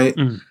is great.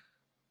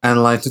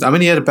 Analyze it. I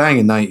mean, he had a bang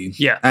in 90s.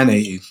 Yeah. And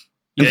 80s.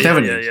 And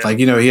 70s. Yeah. Like,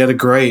 he had a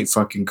great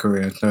fucking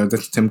career. So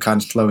that's him kind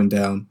of slowing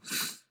down.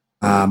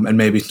 And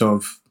maybe sort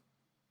of,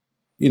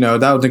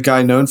 that was a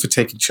guy known for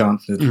taking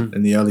chances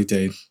in the early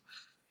days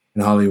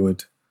in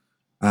Hollywood.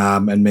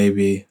 And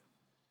maybe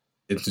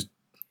it's just,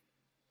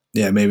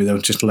 maybe there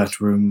was just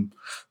less room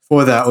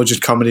for that, or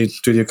just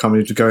studio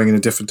comedy to going in a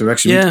different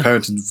direction. Yeah.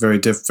 Parents is a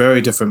very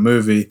different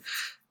movie.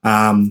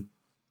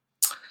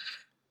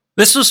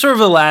 This was sort of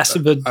the last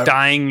of a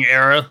dying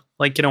era,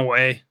 like in a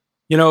way.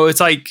 It's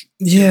like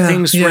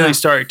things really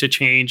started to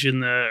change in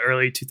the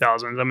early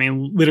 2000s. I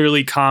mean,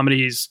 literally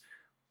comedies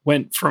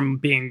went from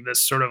being this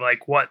sort of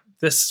like what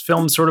this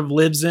film sort of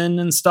lives in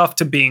and stuff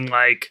to being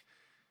like,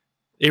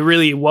 it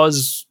really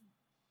was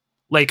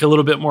like a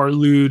little bit more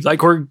lewd.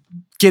 Like we're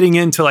getting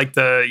into like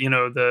the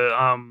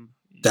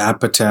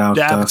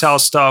Apatow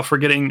stuff. We're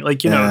getting like,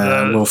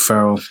 the Will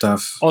Ferrell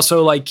stuff.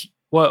 Also like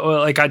what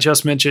like I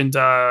just mentioned,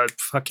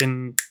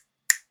 fucking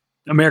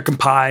American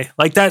Pie,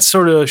 like that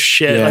sort of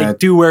shit. Like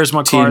Do Where's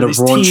My Car? These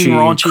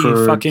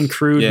raunchy fucking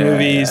crude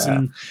movies,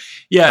 and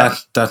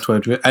that's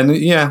what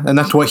and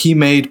that's what he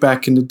made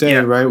back in the day,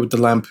 right? With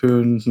the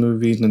Lampoon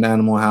movies and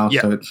Animal House.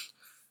 So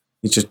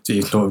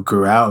he sort of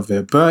grew out of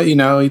it, but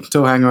he'd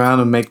still hang around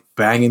and make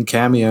banging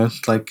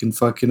cameos like in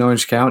fucking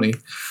Orange County.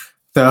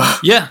 So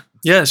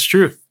it's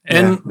true,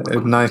 and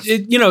nice.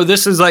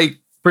 This is like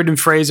Brendan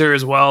Fraser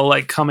as well,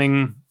 like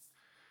coming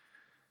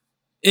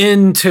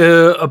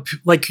into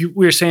like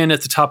we were saying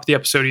at the top of the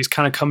episode, he's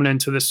kind of coming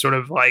into this sort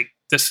of like,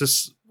 this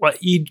is what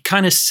you'd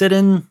kind of sit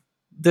in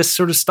this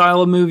sort of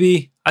style of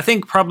movie. I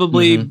think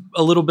probably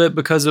a little bit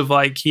because of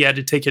like, he had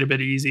to take it a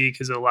bit easy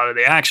because of a lot of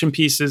the action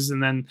pieces.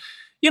 And then,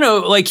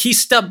 like he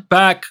stepped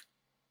back,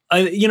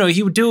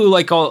 he would do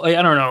like all,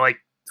 I don't know, like,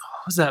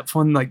 what was that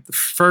one? Like the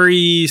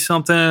Furry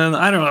something?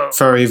 I don't know.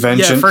 Furry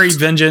Vengeance. Yeah, Furry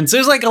Vengeance.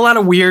 There's like a lot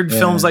of weird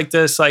films like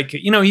this. Like,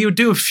 he would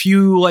do a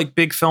few like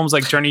big films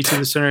like Journey to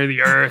the Center of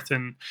the Earth.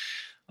 And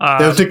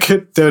there was a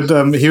kid,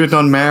 he was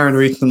on Marin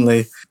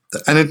recently.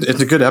 And it's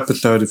a good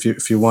episode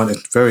if you want.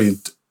 It's very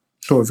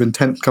sort of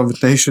intense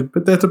conversation.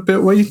 But there's a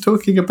bit where he's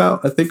talking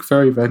about, I think,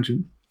 Furry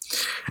Vengeance.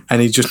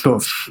 And he just sort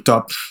of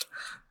stopped.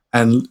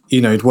 And,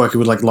 he's working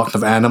with like lots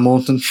of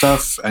animals and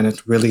stuff. And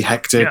it's really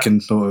hectic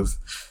and sort of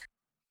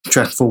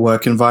stressful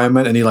work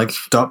environment, and he like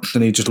stopped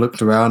and he just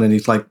looked around and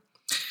he's like,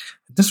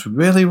 is this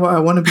really what I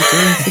want to be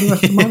doing for the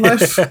rest of my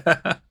life?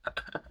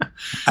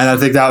 And I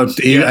think that was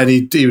he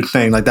was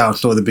saying like that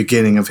was sort of the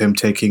beginning of him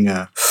taking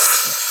a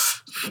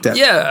step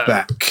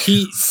back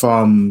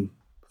from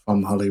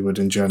Hollywood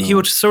in general. He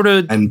would sort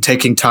of and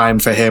taking time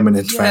for him and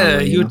his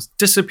family. He would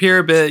disappear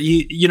a bit.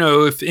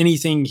 If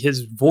anything,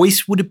 his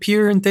voice would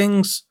appear in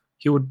things.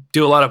 He would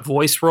do a lot of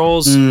voice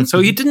roles. So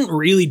he didn't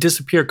really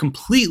disappear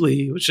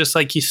completely. It was just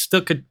like he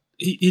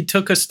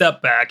took a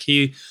step back.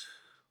 He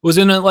was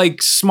in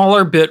like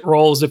smaller bit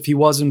roles if he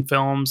was in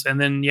films. And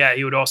then,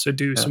 he would also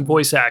do some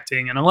voice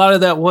acting. And a lot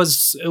of that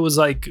was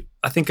like,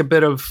 I think a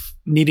bit of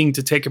needing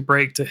to take a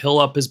break to heal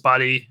up his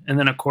body. And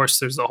then of course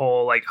there's the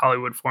whole like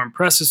Hollywood Foreign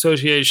Press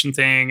Association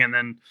thing. And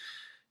then,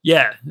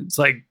 it's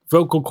like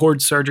vocal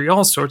cord surgery,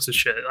 all sorts of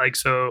shit. Like,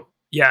 so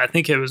I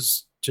think it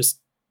was just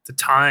the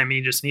time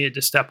he just needed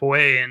to step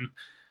away. And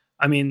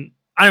I mean,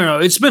 I don't know,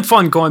 it's been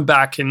fun going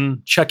back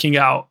and checking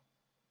out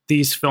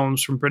these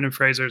films from Brendan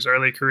Fraser's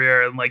early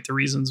career and like the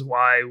reasons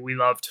why we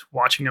loved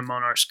watching him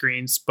on our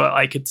screens. But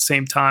like at the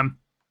same time,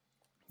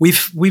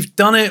 we've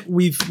done it,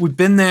 we've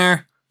been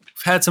there,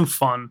 we've had some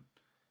fun,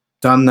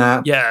 done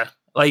that.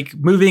 Like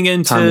moving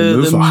into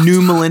the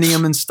new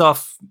millennium and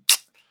stuff.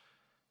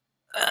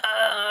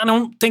 I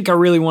don't think I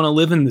really want to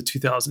live in the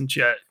 2000s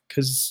yet,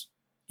 because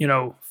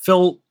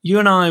Phil, you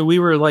and I, we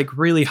were like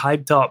really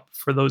hyped up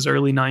for those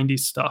early 90s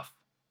stuff.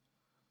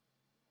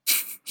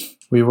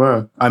 We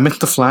were. I missed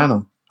the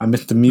flannel. I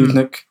missed the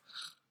music.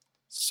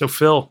 So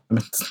Phil, I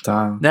missed the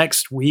style.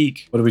 Next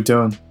week, what are we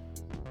doing?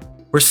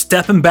 We're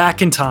stepping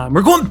back in time.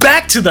 We're going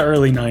back to the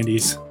early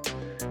 90s.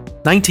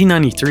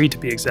 1993 to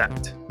be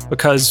exact.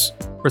 Because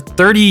we're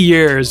 30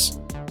 years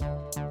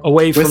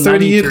away from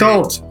 30 years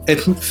old.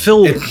 It's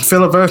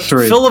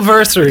Philaversary.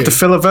 Philaversary. The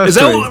Philaversary. Is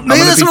that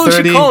maybe that's what we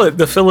should call it,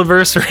 the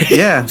Philaversary.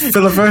 Yeah,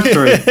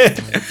 Philaversary.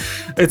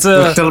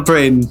 We're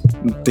celebrating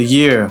the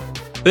year.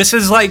 This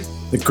is like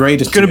the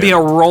greatest. Going to be a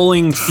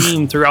rolling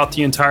theme throughout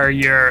the entire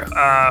year,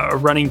 a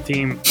running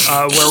theme,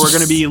 where we're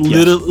going to be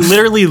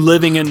literally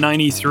living in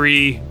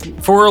 93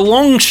 for a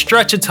long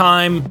stretch of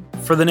time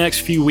for the next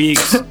few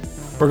weeks.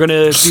 We're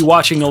going to be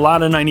watching a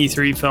lot of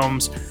 93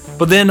 films.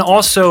 But then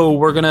also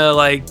we're going to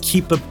like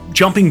keep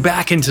jumping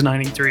back into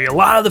 93. A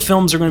lot of the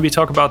films we're going to be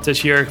talking about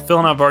this year, Phil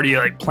and I have already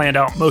like planned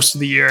out most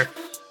of the year.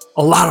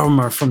 A lot of them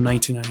are from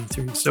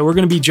 1993. So we're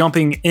going to be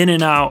jumping in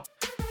and out.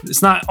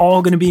 It's not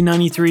all going to be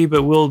 93,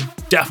 but we'll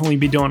definitely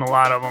be doing a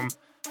lot of them.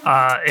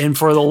 And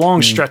for the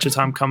long stretch of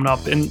time coming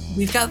up. And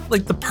we've got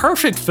like the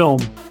perfect film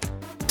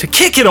to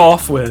kick it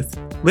off with.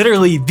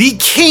 Literally the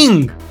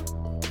king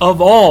of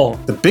all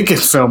the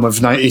biggest film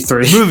of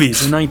 93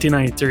 movies in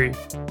 1993.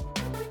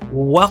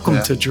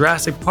 Welcome to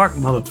Jurassic Park,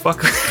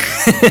 motherfucker.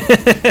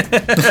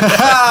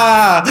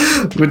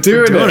 We're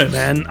doing it,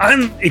 man.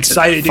 I'm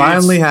excited. It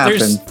finally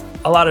happened. There's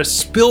a lot of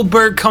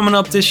Spielberg coming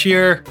up this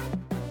year.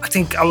 I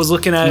think I was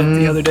looking at it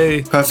the other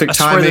day. Perfect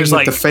timing with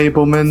the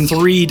Fableman.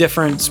 3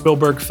 different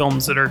Spielberg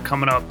films that are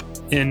coming up.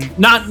 In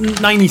not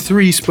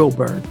 93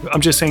 Spielberg.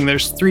 I'm just saying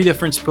there's 3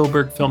 different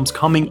Spielberg films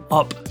coming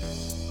up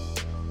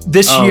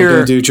this year.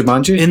 Gonna do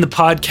Jumanji? In the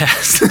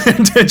podcast.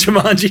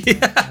 Jumanji.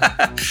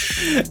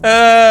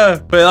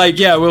 But like,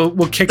 yeah,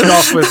 we'll kick it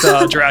off with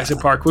Jurassic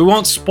Park. We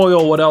won't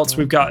spoil what else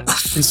we've got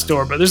in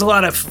store, but there's a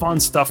lot of fun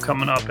stuff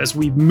coming up as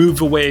we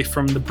move away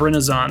from the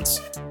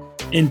Renaissance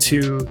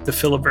into the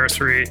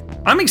Filiversary.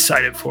 I'm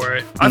excited for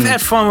it. I've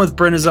had fun with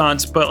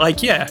Renaissance, but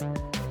like, yeah,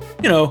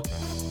 you know,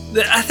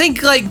 I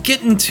think like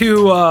getting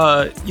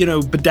to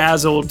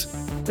Bedazzled,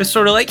 it's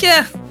sort of like,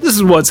 yeah, this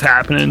is what's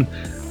happening.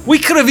 We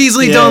could have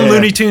easily done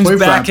Looney Tunes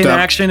back in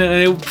action, and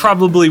it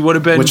probably would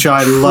have been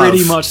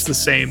pretty much the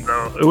same,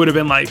 though. It would have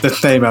been like the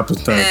same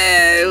episode.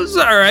 It was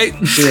all right.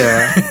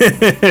 Yeah,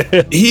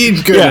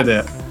 he's good at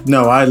it.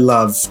 No, I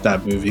love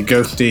that movie.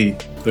 Go see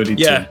Looney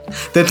Tunes. Yeah.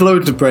 There's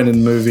loads of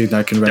Brennan movies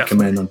I can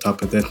recommend on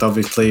top of this.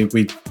 Obviously,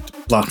 we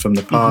Blast from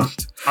the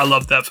Past. I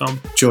love that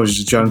film. George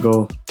the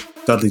Jungle,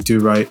 Dudley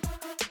Do-Right.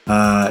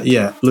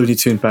 Looney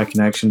Tunes back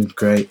in action is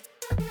great.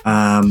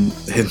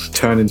 His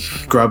turn in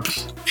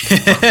Scrubs.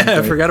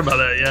 I forgot about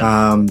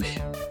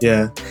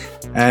that,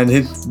 and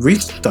his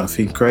recent stuff,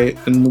 he's great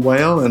in The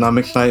Whale, and I'm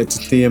excited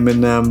to see him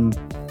in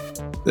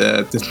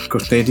this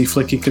Scorsese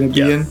flick he's going to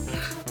be in.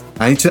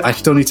 I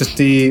still need to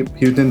see,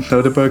 he was in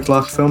Soderbergh's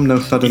last film, No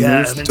Sudden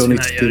Move, still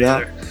need to do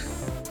that.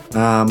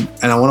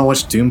 And I want to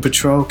watch Doom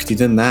Patrol, because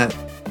he's in that,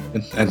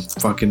 and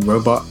fucking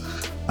Robot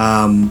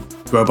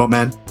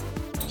Man.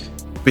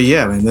 But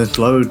yeah, man, there's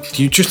loads.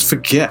 You just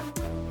forget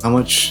how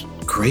much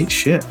great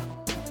shit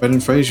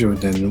Brendan Fraser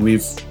was in, and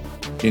we've,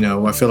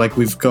 I feel like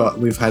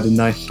we've had a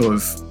nice sort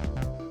of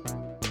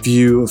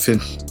view of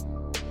his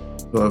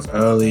sort of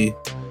early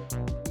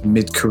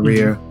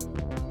mid-career,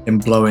 him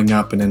blowing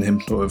up and then him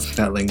sort of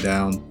settling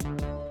down.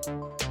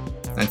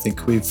 I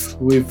think we've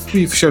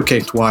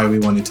showcased why we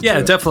wanted to. Yeah, do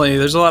it. Definitely.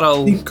 There's a lot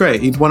of. He's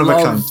great. He's one of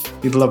a kind.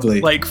 He's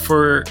lovely. Like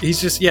he's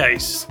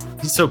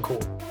so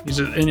cool.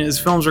 And his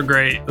films are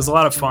great. It was a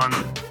lot of fun.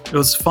 It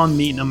was fun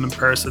meeting him in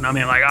person. I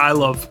mean, like, I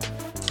love,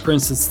 for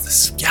instance, The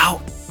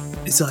Scout.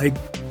 It's like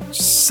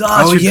such.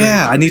 Oh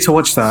yeah, I need to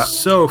watch that.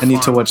 So fun. I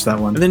need to watch that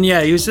one. And then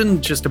he was in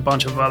just a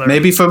bunch of other.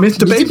 Maybe for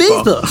Mr.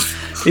 Baseball.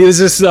 He was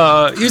just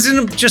he was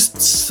in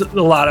just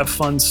a lot of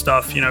fun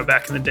stuff,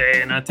 back in the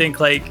day. And I think,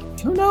 like,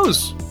 who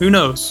knows?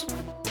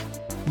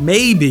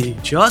 Maybe,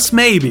 just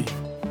maybe,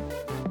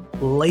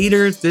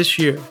 later this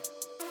year,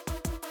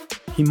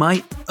 he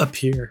might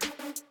appear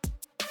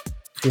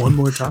one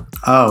more time.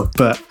 Oh,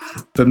 but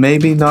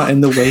maybe not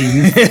in the way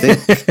you think.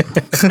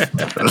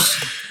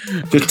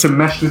 Just to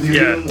mess with you.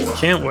 Yeah,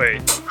 can't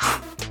wait.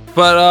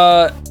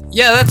 But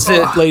that's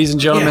it, ladies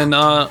and gentlemen.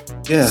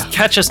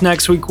 Catch us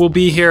next week. We'll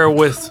be here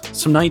with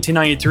some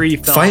 1993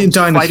 films. Fighting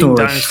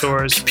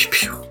dinosaurs.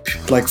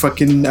 Like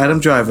fucking Adam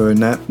Driver in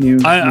that new.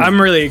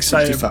 I'm really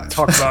excited to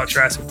talk about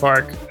Jurassic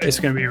Park. It's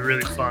going to be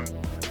really fun,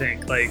 I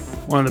think. Like,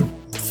 one of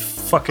the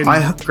fucking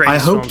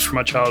greatest films from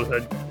my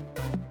childhood.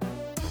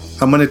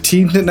 I'm going to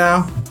tease it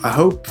now. I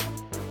hope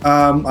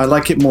I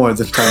like it more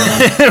this time.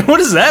 What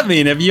does that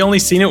mean? Have you only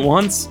seen it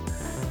once?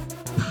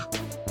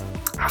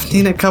 I've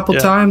seen it a couple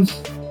times.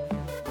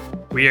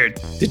 Weird.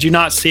 Did you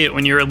not see it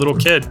when you were a little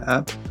kid?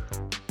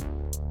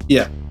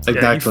 Yeah,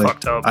 exactly. You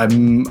fucked up.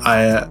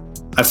 I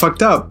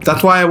fucked up.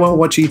 That's why I won't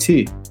watch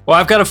E.T. Well,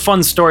 I've got a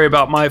fun story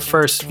about my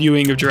first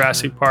viewing of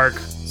Jurassic Park.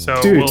 So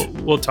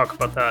we'll talk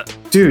about that.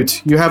 Dude,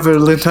 you have a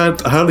Liz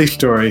Hurley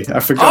story. I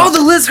forgot. Oh,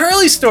 the Liz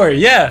Hurley story.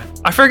 Yeah,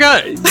 I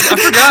forgot. Like,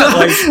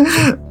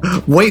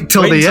 wait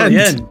till the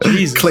end.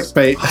 Jesus.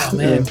 Clickbait. Oh,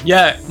 man.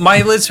 Yeah,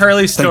 my Liz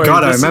Hurley story. Thank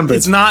God I remember.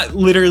 It's not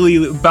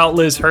literally about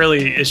Liz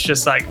Hurley. It's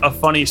just like a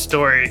funny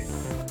story.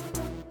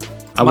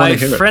 My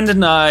friend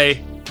and I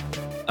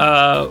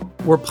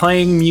were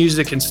playing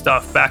music and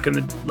stuff back in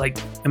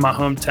my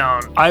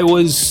hometown. I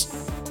was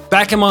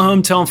back in my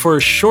hometown for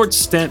a short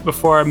stint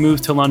before I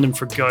moved to London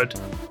for good.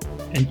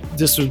 And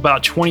this was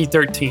about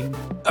 2013.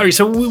 All right,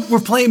 so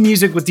we're playing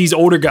music with these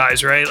older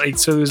guys, right? Like,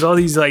 so there's all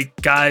these like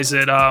guys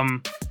that,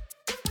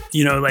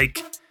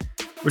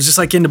 we're just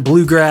like into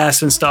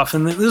bluegrass and stuff.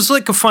 And it was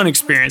like a fun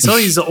experience. All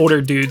these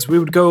older dudes, we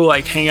would go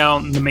like hang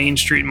out in the main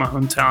street in my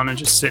hometown and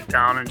just sit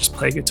down and just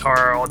play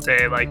guitar all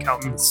day, like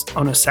out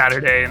on a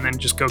Saturday, and then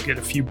just go get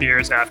a few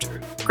beers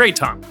after. Great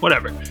time,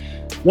 whatever.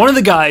 One of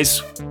the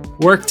guys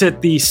worked at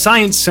the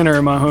science center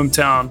in my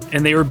hometown,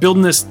 and they were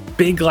building this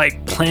big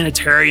like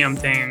planetarium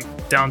thing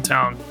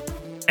downtown.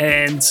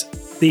 And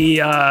the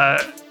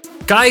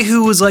guy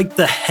who was like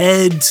the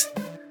head,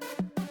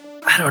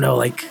 I don't know,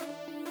 like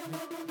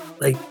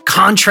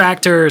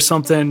contractor or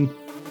something,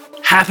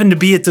 happened to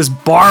be at this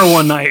bar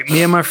one night.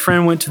 Me and my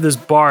friend went to this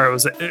bar. It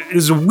was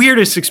the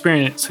weirdest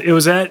experience. It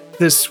was at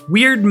this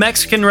weird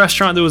Mexican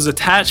restaurant that was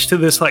attached to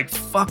this like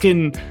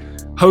fucking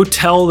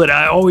hotel that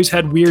I always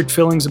had weird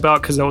feelings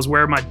about because that was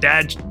where my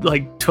dad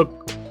like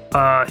took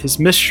his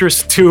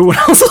mistress to when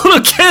I was a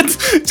little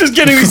kid. Just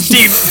getting these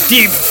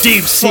deep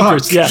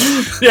secrets.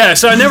 Yeah.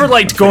 So I never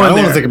liked going there. I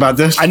want to think about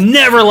this. I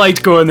never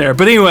liked going there.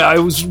 But anyway, I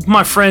was with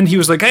my friend. He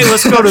was like, "Hey,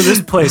 let's go to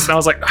this place." And I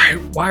was like, "All right,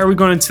 why are we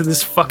going into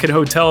this fucking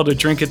hotel to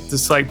drink at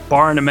this like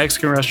bar in a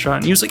Mexican restaurant?"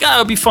 And he was like, "Ah,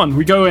 it'll be fun."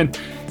 We go in.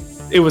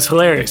 It was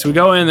hilarious. We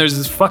go in. There's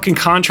this fucking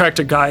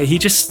contractor guy. He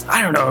just,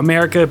 I don't know,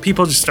 America.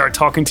 People just start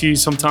talking to you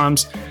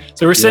sometimes.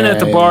 So we're sitting at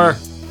the bar.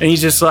 And he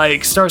just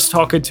like starts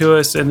talking to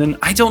us, and then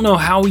I don't know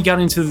how we got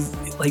into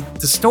like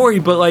the story,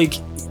 but like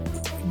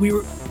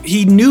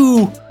he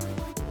knew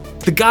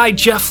the guy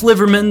Jeff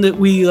Liverman that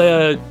we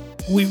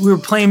were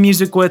playing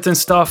music with and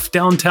stuff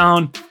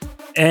downtown,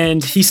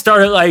 and he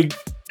started like,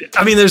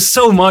 I mean, there's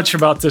so much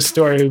about this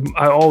story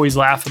I always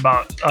laugh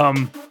about.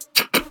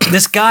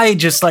 This guy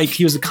just like,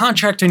 he was a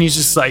contractor, and he's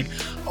just like,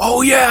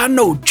 "Oh yeah, I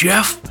know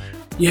Jeff.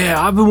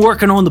 Yeah, I've been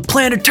working on the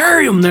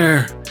planetarium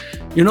there,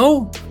 you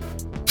know.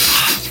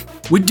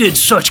 We did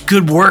such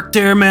good work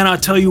there, man. I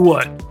tell you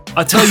what.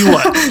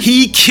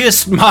 He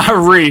kissed my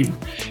ring.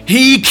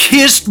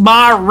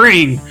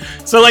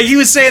 So like he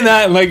was saying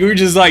that, and like we were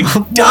just like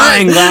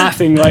dying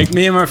laughing. Like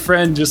me and my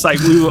friend, just like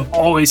we would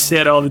always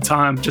say it all the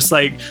time. Just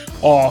like,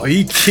 "Oh,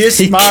 he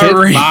kissed my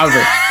ring."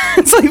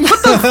 It's like,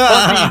 what the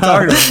fuck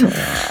are you talking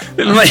about?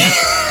 And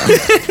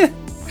like,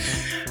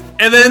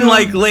 and then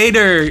like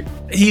later,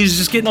 he's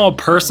just getting all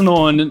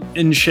personal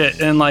and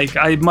shit. And like,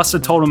 I must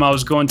have told him I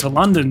was going to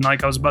London.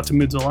 Like I was about to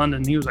move to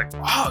London. He was like,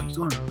 "Oh, you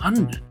going to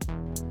London?"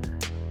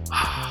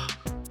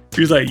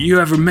 He was like, "You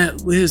ever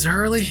met Liz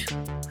Hurley?"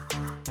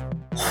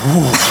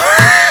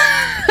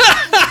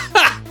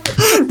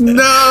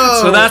 No.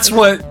 So that's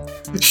what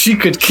she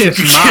could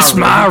kiss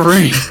my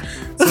ring.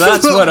 So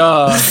that's what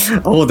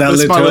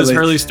that's my Liz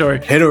Hurley story.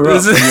 Hit her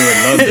up when you were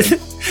in London.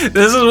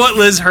 This is what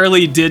Liz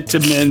Hurley did to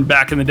men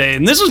back in the day.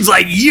 And this was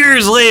like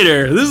years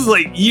later. This is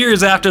like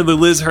years after the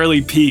Liz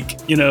Hurley peak,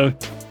 you know.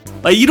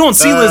 Like you don't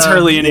see Liz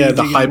Hurley in anything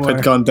the hype anymore.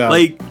 had gone down.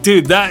 Like,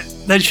 dude, that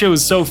shit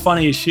was so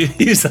funny.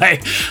 He's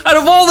like, out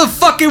of all the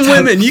fucking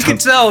women, you could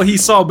tell he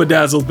saw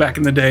Bedazzled back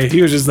in the day.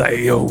 He was just like,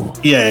 "Yo."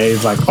 Yeah,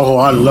 he's like, "Oh,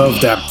 I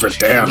love that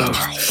Bedazzled.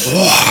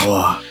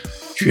 Oh,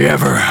 did you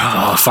ever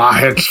if I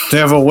had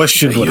never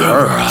wished it with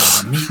her.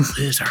 Meet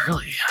Liz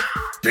Hurley.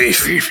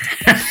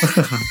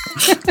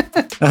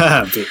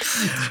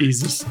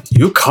 Jesus.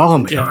 You call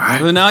me, all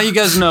right? Well, now you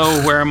guys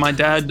know where my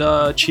dad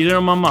cheated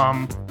on my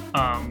mom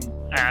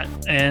at,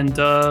 and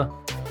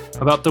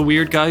about the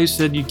weird guy who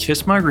said you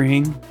kissed my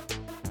ring,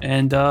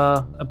 and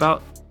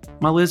about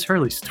my Liz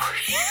Hurley story.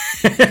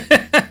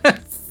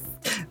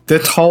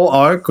 That whole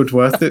arc was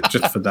worth it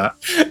just for that.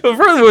 Well,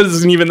 it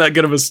wasn't even that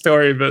good of a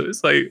story, but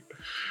it's like,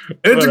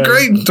 it's a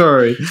great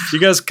story. You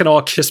guys can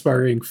all kiss my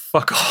ring.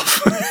 Fuck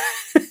off.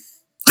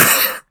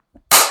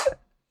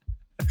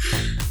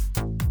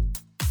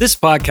 This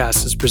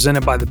podcast is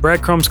presented by the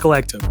Breadcrumbs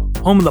Collective,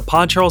 home of the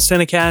Pod Charles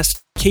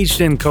Cinecast,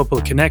 Caged In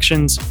Coppola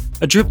Connections,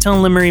 A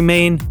Drooptown Limerick,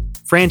 Maine,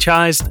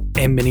 Franchised,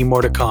 and many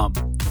more to come.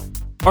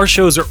 Our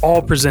shows are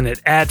all presented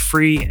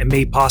ad-free and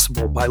made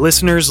possible by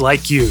listeners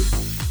like you.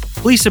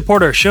 Please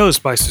support our shows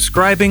by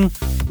subscribing,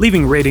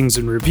 leaving ratings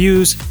and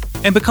reviews,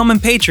 and becoming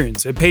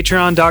patrons at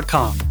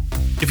patreon.com.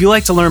 If you'd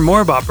like to learn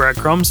more about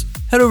Breadcrumbs,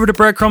 head over to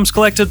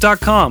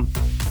breadcrumbscollective.com.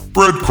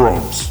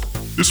 Breadcrumbs.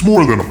 It's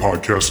more than a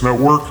podcast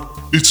network.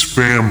 It's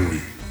family.